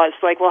menopause.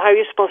 Like, well, how are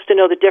you supposed to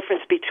know the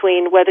difference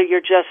between whether you're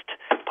just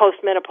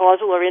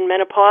postmenopausal or in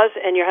menopause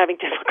and you're having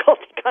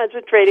difficulty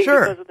concentrating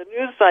because of the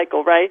news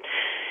cycle, right?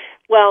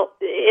 Well,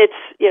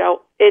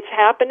 it's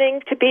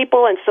happening to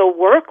people, and so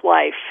work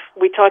life,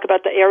 we talk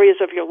about the areas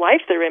of your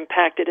life that are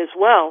impacted as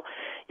well.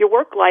 Your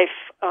work life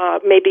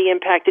may be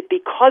impacted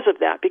because of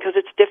that, because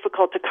it's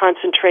difficult to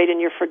concentrate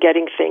and you're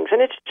forgetting things.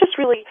 And it's just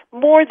really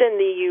more than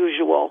the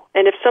usual.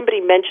 And if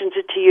somebody mentions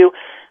it to you,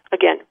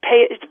 again,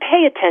 pay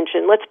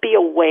attention. Let's be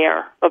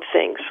aware of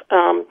things.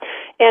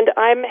 And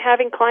I'm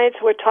having clients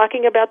who are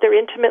talking about their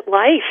intimate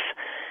life,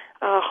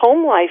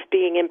 home life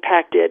being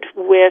impacted,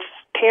 with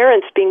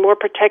parents being more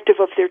protective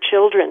of their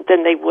children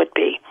than they would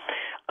be,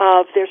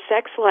 of their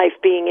sex life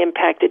being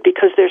impacted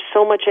because there's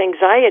so much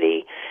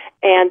anxiety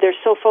and they're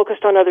so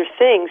focused on other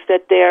things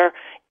that their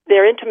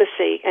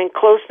intimacy and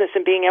closeness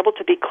and being able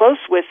to be close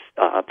with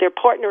their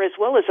partner as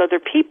well as other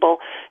people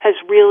has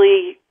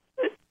really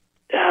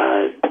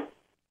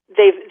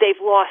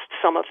they've lost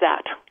some of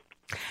that.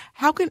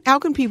 How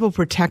can people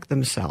protect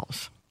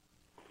themselves?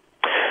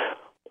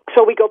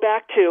 So we go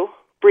back to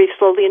breathe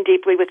slowly and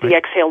deeply with the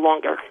exhale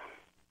longer.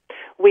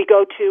 We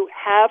go to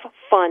have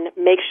fun.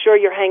 Make sure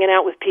you're hanging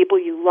out with people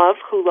you love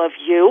who love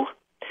you.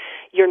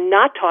 You're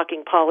not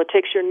talking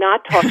politics. You're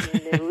not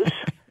talking news.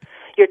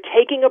 You're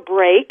taking a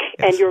break,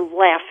 and you're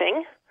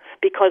laughing,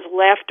 because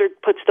laughter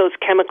puts those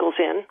chemicals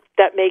in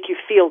that make you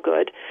feel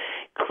good.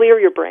 Clear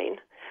your brain.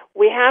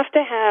 We have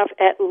to have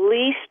at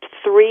least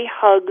 3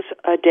 hugs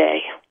a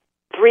day.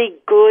 3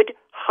 good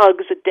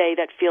hugs a day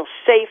that feel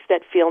safe,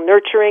 that feel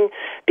nurturing,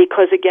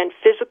 because, again,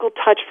 physical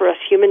touch for us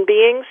human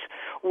beings,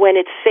 when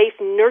it's safe,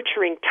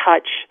 nurturing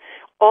touch,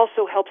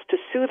 also helps to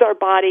soothe our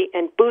body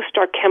and boost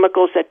our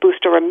chemicals that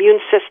boost our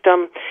immune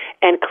system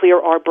and clear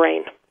our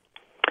brain.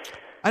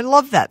 I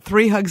love that.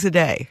 3 hugs a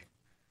day.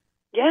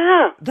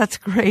 Yeah. That's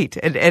great.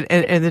 And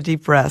the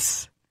deep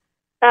breaths.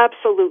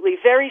 Absolutely.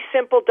 Very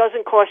simple,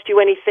 doesn't cost you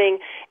anything.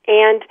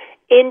 And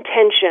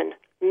intention,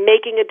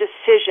 making a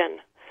decision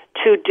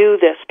to do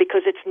this,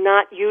 because it's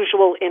not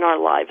usual in our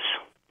lives.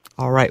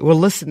 All right. Well,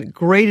 listen,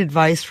 great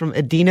advice from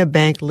Adina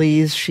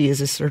Bank-Lees. She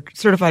is a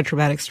certified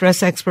traumatic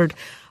stress expert.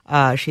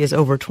 She has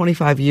over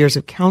 25 years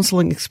of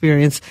counseling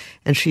experience,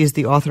 and she is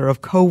the author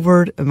of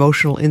Covert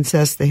Emotional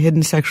Incest, The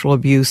Hidden Sexual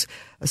Abuse,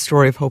 A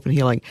Story of Hope and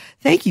Healing.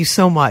 Thank you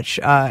so much,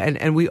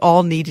 and we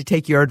all need to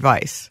take your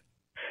advice.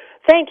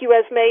 Thank you,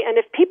 Esme. And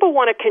if people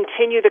want to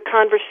continue the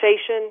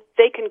conversation,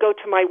 they can go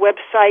to my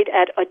website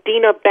at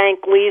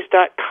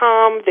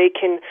adinabanklees.com. They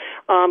can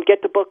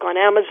get the book on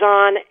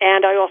Amazon,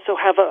 and I also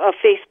have a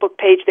Facebook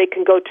page they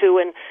can go to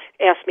and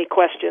ask me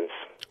questions.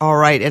 All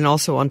right, and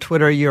also on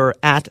Twitter, you're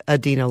at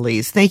Adina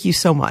Lees. Thank you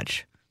so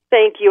much.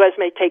 Thank you,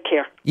 Esme. Take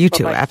care. You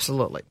too, Bye-bye.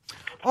 Absolutely.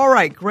 All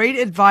right, great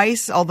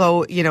advice,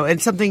 although,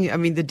 and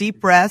something, the deep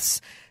breaths,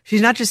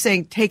 she's not just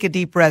saying take a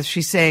deep breath,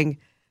 she's saying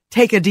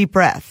take a deep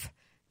breath.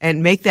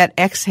 And make that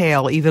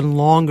exhale even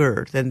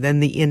longer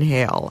than the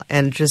inhale.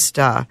 And just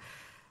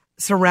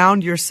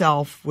surround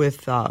yourself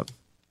with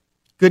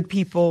good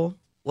people,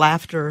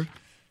 laughter,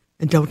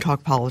 and don't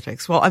talk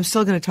politics. Well, I'm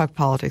still going to talk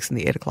politics in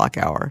the 8 o'clock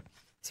hour.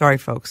 Sorry,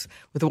 folks.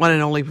 With the one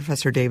and only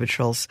Professor David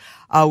Schultz.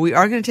 We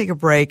are going to take a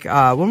break.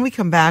 When we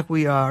come back,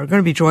 we are going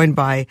to be joined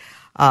by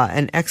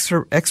an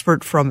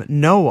expert from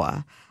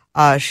NOAA.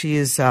 She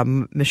is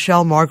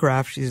Michelle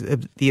Margraf. She's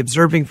the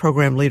observing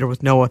program leader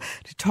with NOAA,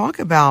 to talk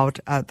about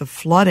the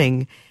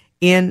flooding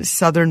in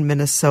southern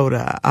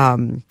Minnesota.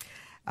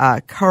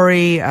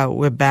 Curry,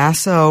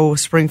 Webasso,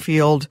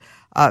 Springfield,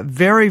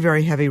 very,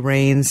 very heavy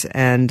rains,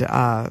 and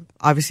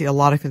obviously a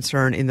lot of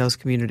concern in those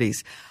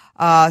communities.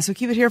 So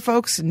keep it here,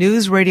 folks.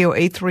 News Radio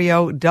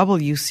 830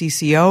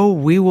 WCCO.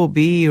 We will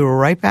be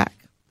right back.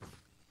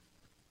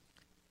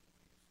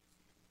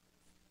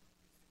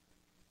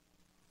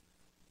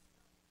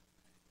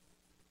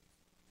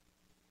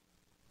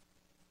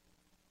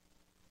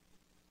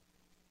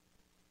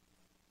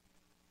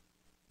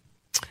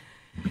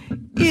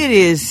 It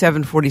is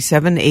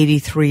 7:47,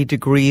 83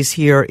 degrees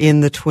here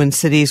in the Twin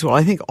Cities. Well,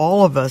 I think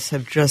all of us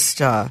have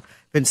just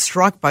been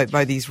struck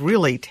by these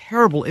really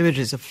terrible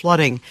images of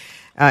flooding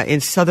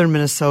in southern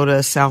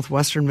Minnesota,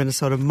 southwestern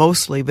Minnesota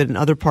mostly, but in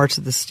other parts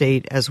of the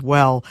state as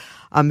well.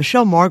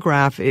 Michelle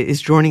Margraf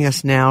is joining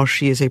us now.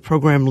 She is a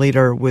program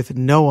leader with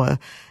NOAA,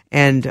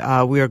 and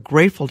we are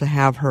grateful to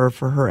have her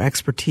for her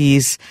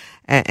expertise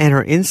and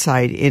her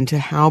insight into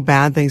how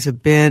bad things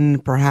have been,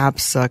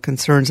 perhaps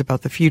concerns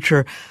about the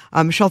future.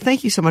 Michelle,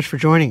 thank you so much for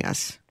joining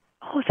us.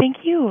 Oh, thank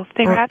you.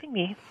 Thanks for having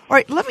me. All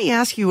right, let me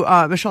ask you,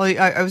 Michelle,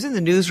 I was in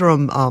the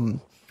newsroom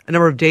a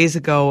number of days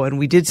ago, and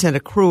we did send a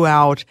crew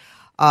out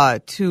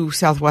to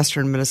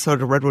southwestern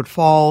Minnesota, Redwood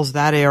Falls,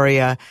 that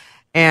area.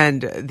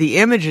 And the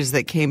images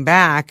that came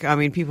back,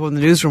 people in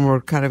the newsroom were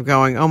kind of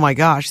going, oh my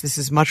gosh, this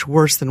is much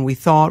worse than we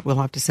thought. We'll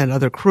have to send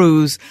other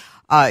crews.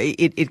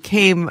 It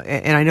came,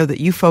 and I know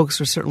that you folks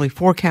were certainly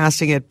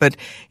forecasting it, but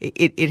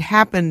it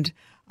happened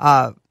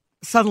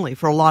suddenly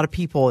for a lot of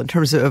people in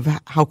terms of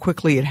how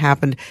quickly it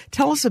happened.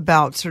 Tell us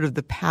about sort of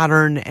the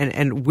pattern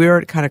and where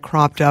it kind of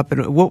cropped up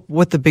and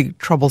what the big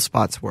trouble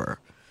spots were.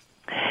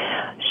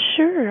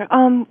 Sure.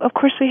 Of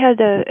course, we had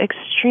an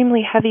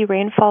extremely heavy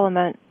rainfall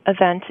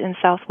event in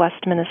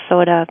southwest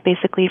Minnesota,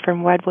 basically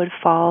from Redwood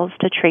Falls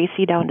to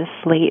Tracy down to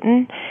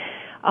Slayton.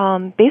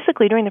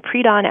 Basically, during the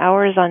pre-dawn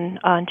hours on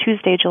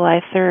Tuesday,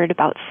 July 3rd,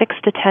 about 6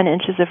 to 10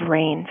 inches of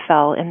rain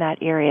fell in that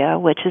area,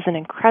 which is an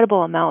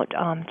incredible amount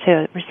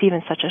to receive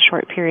in such a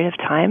short period of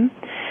time.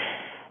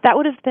 That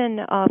would have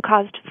been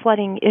caused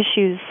flooding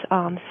issues,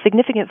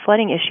 significant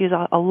flooding issues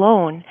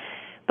alone.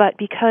 But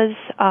because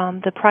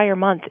the prior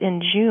month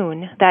in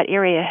June, that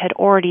area had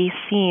already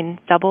seen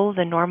double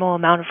the normal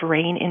amount of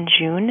rain in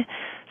June,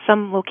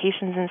 some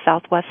locations in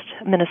southwest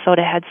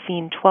Minnesota had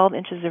seen 12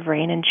 inches of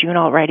rain in June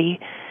already.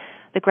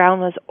 The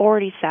ground was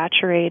already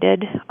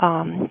saturated.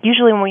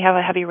 Usually when we have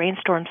a heavy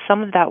rainstorm,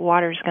 some of that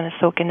water is going to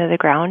soak into the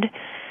ground.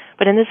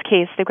 But in this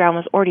case, the ground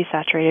was already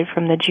saturated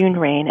from the June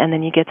rain, and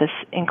then you get this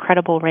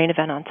incredible rain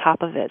event on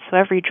top of it. So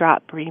every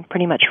drop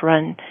pretty much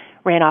ran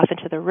off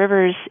into the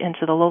rivers,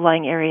 into the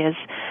low-lying areas.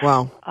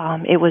 Wow.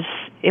 It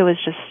was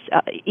just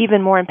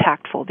even more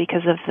impactful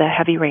because of the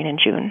heavy rain in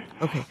June.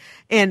 Okay.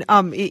 And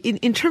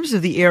in terms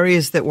of the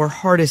areas that were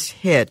hardest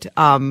hit,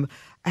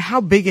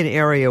 How big an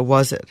area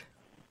was it?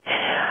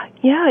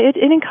 Yeah, it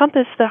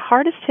encompassed, the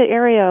hardest hit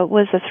area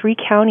was a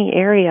 3-county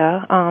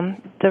area,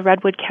 the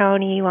Redwood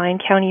County, Lyon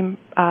County,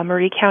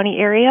 Murray County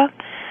area.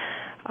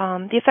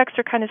 The effects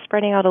are kind of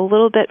spreading out a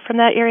little bit from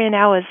that area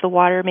now as the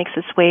water makes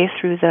its way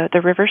through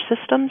the river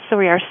system. So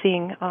we are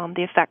seeing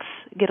the effects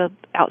get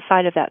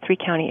outside of that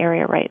 3-county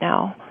area right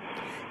now.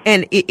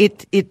 And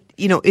it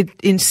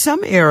in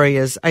some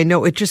areas, I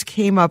know it just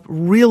came up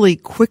really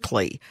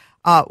quickly.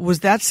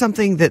 Was that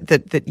something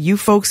that you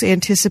folks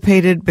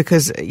anticipated?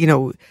 Because,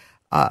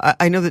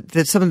 I know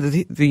that some of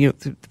the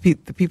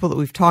people that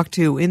we've talked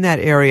to in that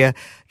area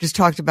just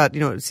talked about,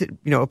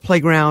 a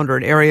playground or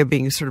an area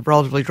being sort of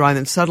relatively dry, and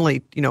then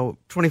suddenly,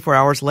 24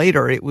 hours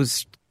later, it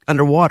was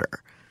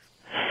underwater.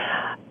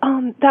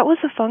 That was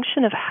a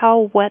function of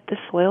how wet the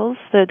soils,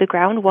 the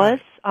ground was.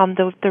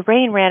 The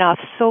rain ran off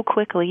so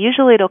quickly.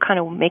 Usually it'll kind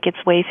of make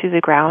its way through the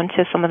ground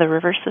to some of the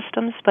river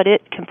systems, but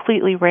it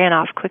completely ran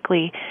off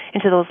quickly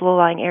into those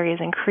low-lying areas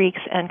and creeks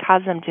and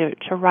caused them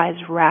to rise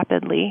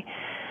rapidly.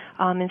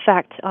 In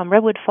fact,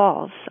 Redwood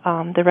Falls,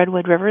 the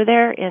Redwood River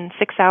there, in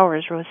 6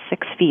 hours rose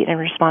 6 feet in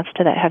response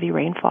to that heavy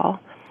rainfall.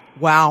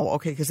 Wow.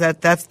 Okay, because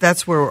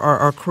that's where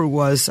our crew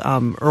was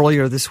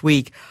earlier this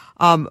week.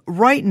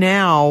 Right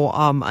now,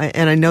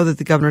 and I know that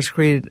the governor's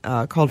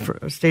called for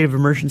a state of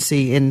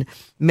emergency in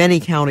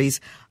many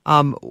counties.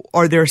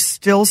 Are there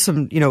still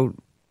some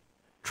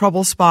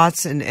trouble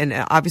spots, and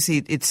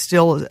obviously it's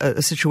still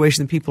a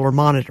situation that people are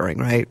monitoring,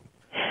 right?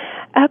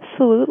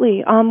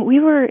 Absolutely. We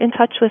were in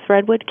touch with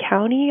Redwood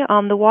County.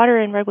 The water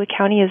in Redwood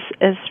County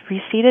is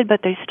receded,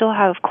 but they still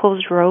have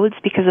closed roads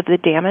because of the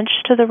damage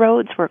to the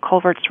roads where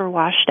culverts were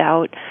washed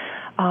out,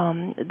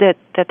 that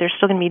they're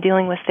still going to be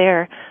dealing with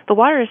there. The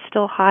water is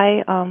still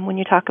high. When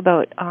you talk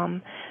about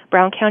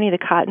Brown County, the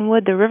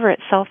Cottonwood, the river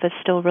itself is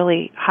still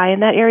really high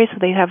in that area, so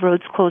they have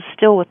roads closed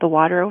still with the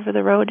water over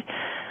the road.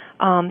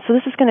 So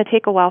this is going to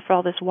take a while for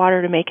all this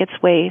water to make its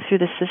way through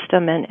the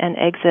system and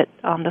exit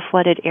the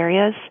flooded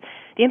areas.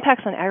 The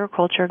impacts on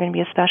agriculture are going to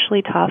be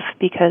especially tough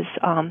because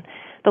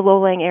the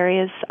low-lying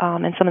areas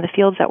and some of the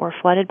fields that were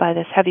flooded by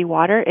this heavy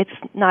water, it's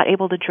not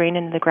able to drain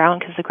into the ground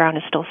because the ground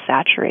is still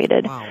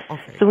saturated. Wow,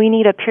 okay. So we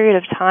need a period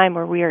of time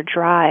where we are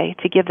dry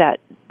to give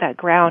that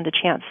ground a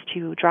chance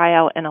to dry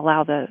out and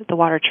allow the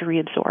water to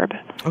reabsorb.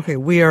 Okay,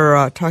 we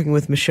are talking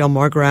with Michelle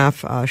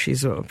Margraf.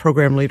 She's a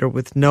program leader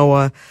with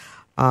NOAA.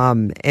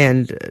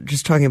 And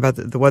just talking about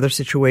the weather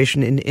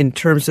situation in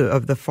terms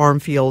of the farm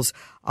fields,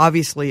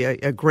 obviously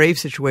a grave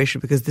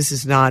situation because this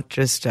is not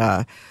just,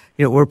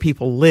 where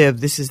people live.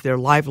 This is their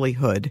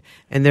livelihood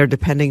and they're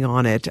depending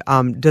on it.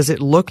 Does it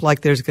look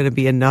like there's going to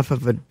be enough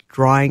of a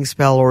drying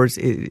spell, or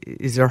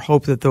is there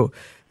hope that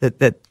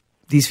that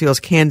these fields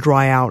can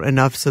dry out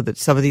enough so that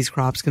some of these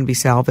crops can be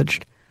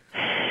salvaged?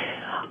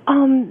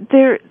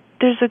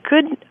 There's a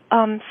good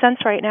sense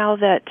right now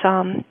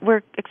that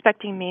we're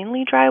expecting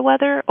mainly dry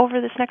weather over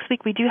this next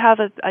week. We do have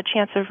a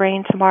chance of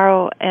rain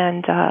tomorrow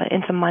and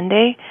into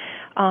Monday,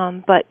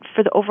 but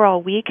for the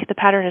overall week, the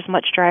pattern is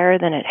much drier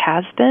than it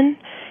has been.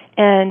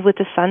 And with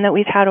the sun that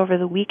we've had over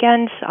the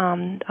weekend,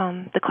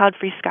 the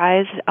cloud-free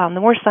skies, the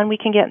more sun we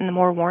can get and the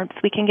more warmth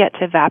we can get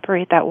to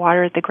evaporate that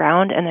water at the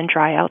ground and then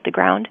dry out the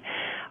ground.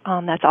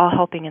 That's all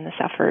helping in this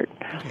effort.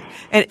 Okay.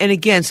 And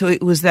again, so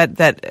it was that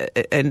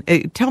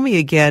tell me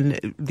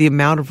again the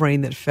amount of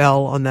rain that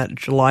fell on that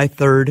July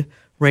 3rd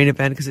rain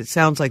event, because it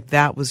sounds like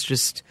that was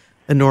just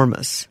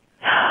enormous.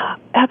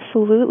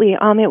 Absolutely.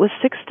 It was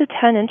 6 to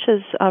 10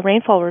 inches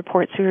rainfall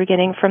reports we were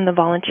getting from the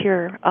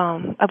volunteer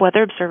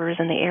weather observers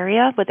in the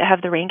area, but they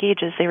have the rain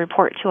gauges they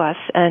report to us.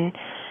 And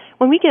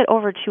when we get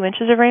over 2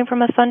 inches of rain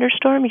from a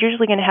thunderstorm, you're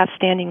usually going to have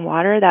standing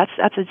water.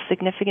 That's a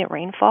significant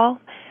rainfall.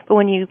 But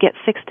when you get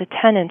 6 to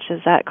 10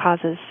 inches, that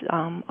causes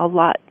a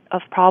lot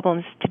of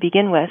problems to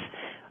begin with.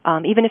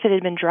 Even if it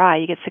had been dry,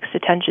 you get 6 to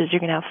 10 inches, you're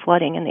going to have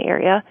flooding in the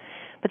area.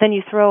 But then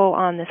you throw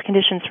on this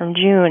conditions from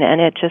June,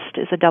 and it just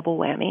is a double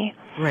whammy.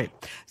 Right.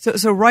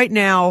 So right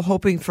now,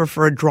 hoping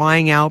for a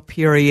drying out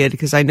period,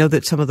 because I know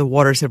that some of the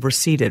waters have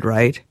receded,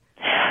 right?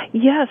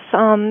 Yes,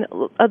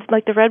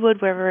 like the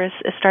Redwood River is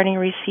starting to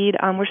recede.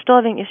 We're still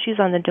having issues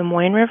on the Des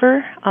Moines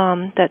River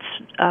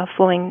that's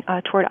flowing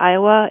toward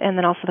Iowa, and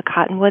then also the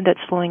Cottonwood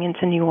that's flowing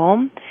into New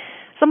Ulm.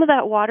 Some of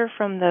that water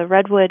from the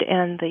Redwood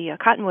and the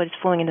Cottonwood is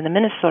flowing into the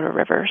Minnesota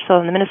River.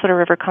 So the Minnesota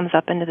River comes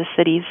up into the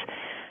cities.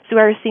 So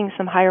we are seeing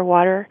some higher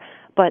water.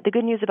 But the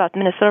good news about the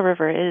Minnesota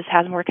River is it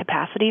has more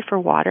capacity for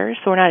water,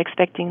 so we're not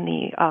expecting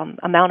the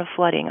amount of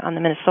flooding on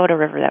the Minnesota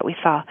River that we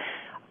saw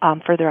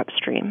further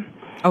upstream.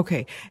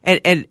 Okay. And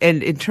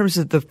in terms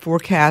of the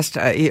forecast,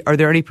 are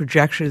there any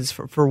projections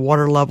for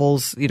water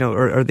levels?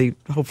 Are they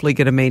hopefully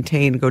going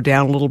to go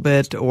down a little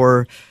bit,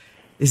 or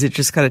is it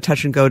just kind of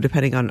touch and go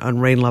depending on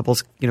rain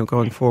levels,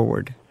 going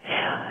forward?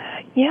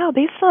 Yeah,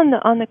 based on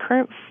the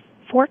current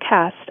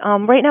forecast,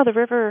 right now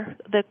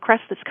the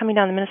crest that's coming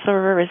down the Minnesota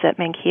River is at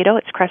Mankato.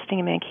 It's cresting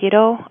in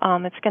Mankato.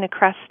 It's going to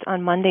crest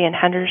on Monday in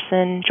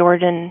Henderson.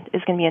 Jordan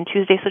is going to be on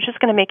Tuesday, so it's just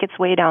going to make its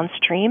way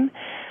downstream.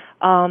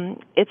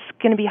 It's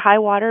going to be high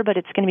water, but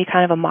it's going to be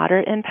kind of a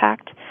moderate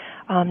impact.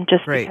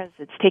 just Great. because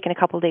it's taken a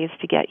couple days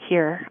to get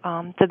here.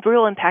 The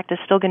real impact is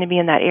still going to be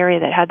in that area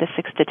that had the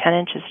 6 to 10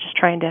 inches, just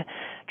trying to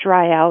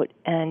dry out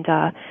and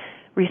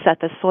reset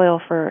the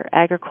soil for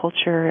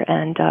agriculture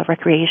and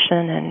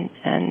recreation,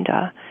 and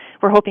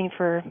we're hoping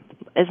for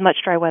as much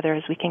dry weather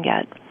as we can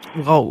get.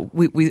 Well,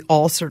 we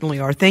all certainly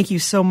are. Thank you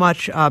so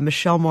much,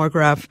 Michelle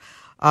Margraf,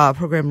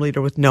 program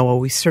leader with NOAA.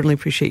 We certainly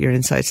appreciate your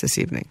insights this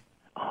evening.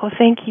 Oh,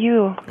 thank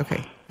you.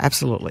 Okay,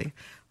 absolutely.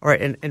 All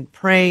right, and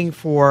praying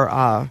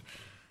for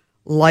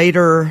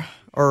lighter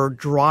or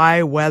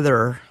dry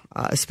weather,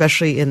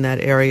 especially in that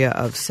area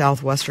of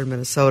southwestern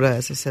Minnesota.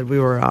 As I said, we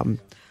were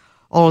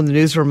all in the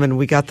newsroom, and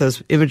we got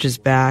those images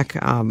back,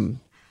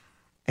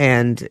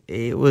 and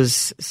it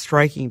was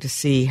striking to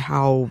see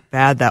how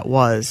bad that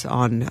was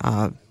on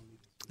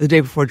the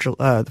day before the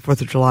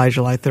 4th of July,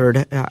 July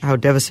 3rd, how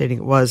devastating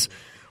it was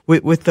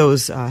with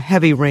those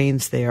heavy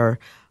rains there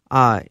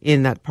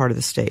in that part of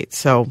the state.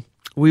 So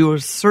we will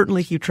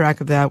certainly keep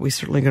track of that. We're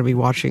certainly going to be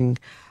watching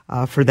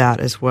for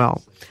that as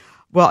well.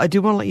 Well, I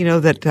do want to let you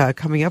know that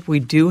coming up, we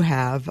do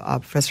have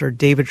Professor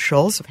David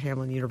Schultz of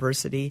Hamline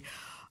University.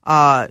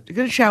 Going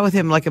to chat with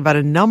him about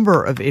a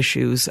number of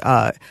issues.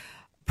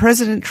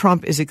 President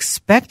Trump is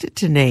expected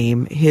to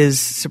name his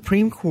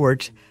Supreme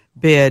Court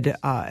bid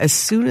as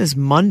soon as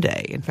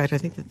Monday. In fact, I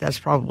think that's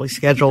probably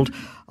scheduled.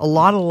 A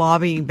lot of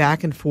lobbying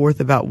back and forth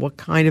about what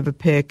kind of a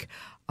pick.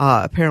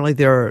 Apparently,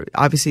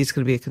 obviously it's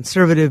going to be a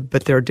conservative,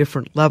 but there are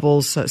different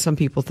levels. Some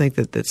people think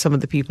that some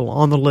of the people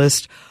on the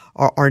list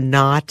are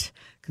not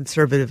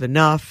conservative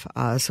enough.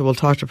 So we'll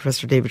talk to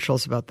Professor David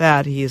Schultz about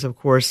that. He is, of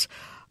course,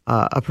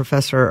 a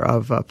professor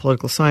of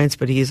political science,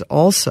 but he is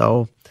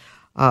also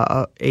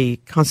a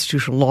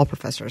constitutional law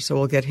professor. So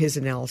we'll get his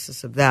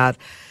analysis of that.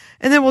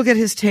 And then we'll get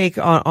his take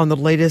on the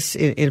latest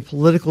in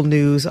political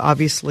news.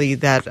 Obviously,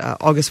 that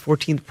August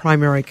 14th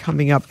primary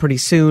coming up pretty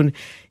soon.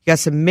 You got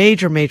some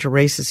major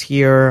races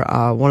here.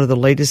 One of the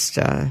latest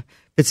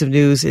bits of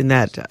news in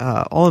that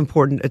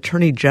all-important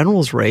Attorney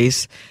General's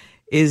race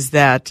is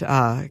that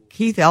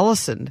Keith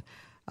Ellison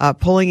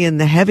pulling in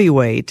the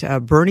heavyweight,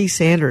 Bernie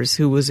Sanders,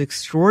 who was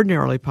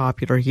extraordinarily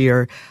popular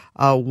here,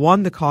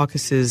 won the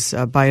caucuses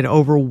by an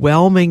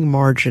overwhelming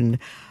margin.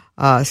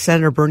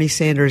 Senator Bernie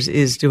Sanders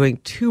is doing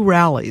 2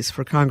 rallies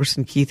for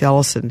Congressman Keith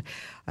Ellison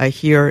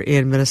here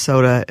in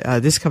Minnesota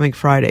this coming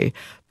Friday,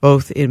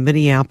 both in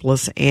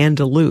Minneapolis and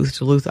Duluth.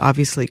 Duluth,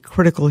 obviously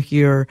critical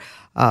here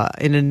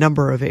in a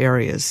number of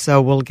areas.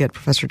 So we'll get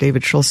Professor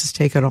David Schultz's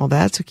take on all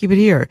that. So keep it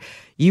here.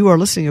 You are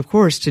listening, of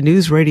course, to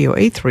News Radio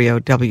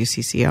 830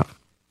 WCCO.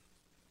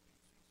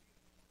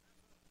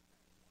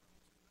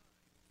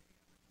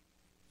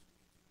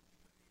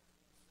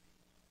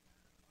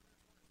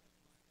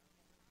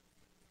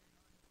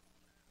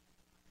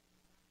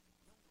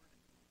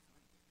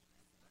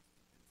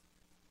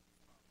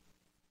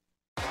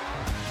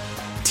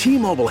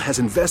 T-Mobile has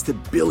invested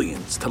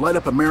billions to light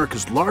up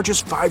America's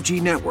largest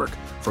 5G network,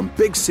 from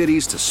big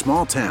cities to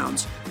small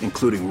towns,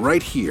 including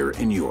right here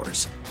in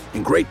yours.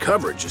 And great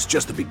coverage is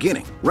just the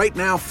beginning. Right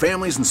now,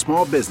 families and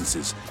small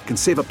businesses can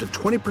save up to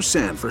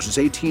 20% versus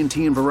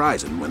AT&T and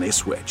Verizon when they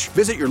switch.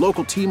 Visit your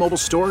local T-Mobile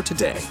store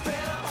today.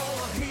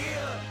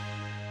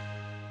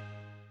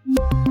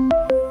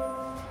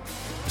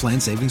 Plan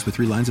savings with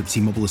 3 lines of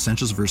T-Mobile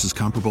Essentials versus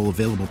comparable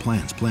available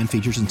plans. Plan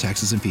features and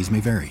taxes and fees may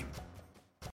vary.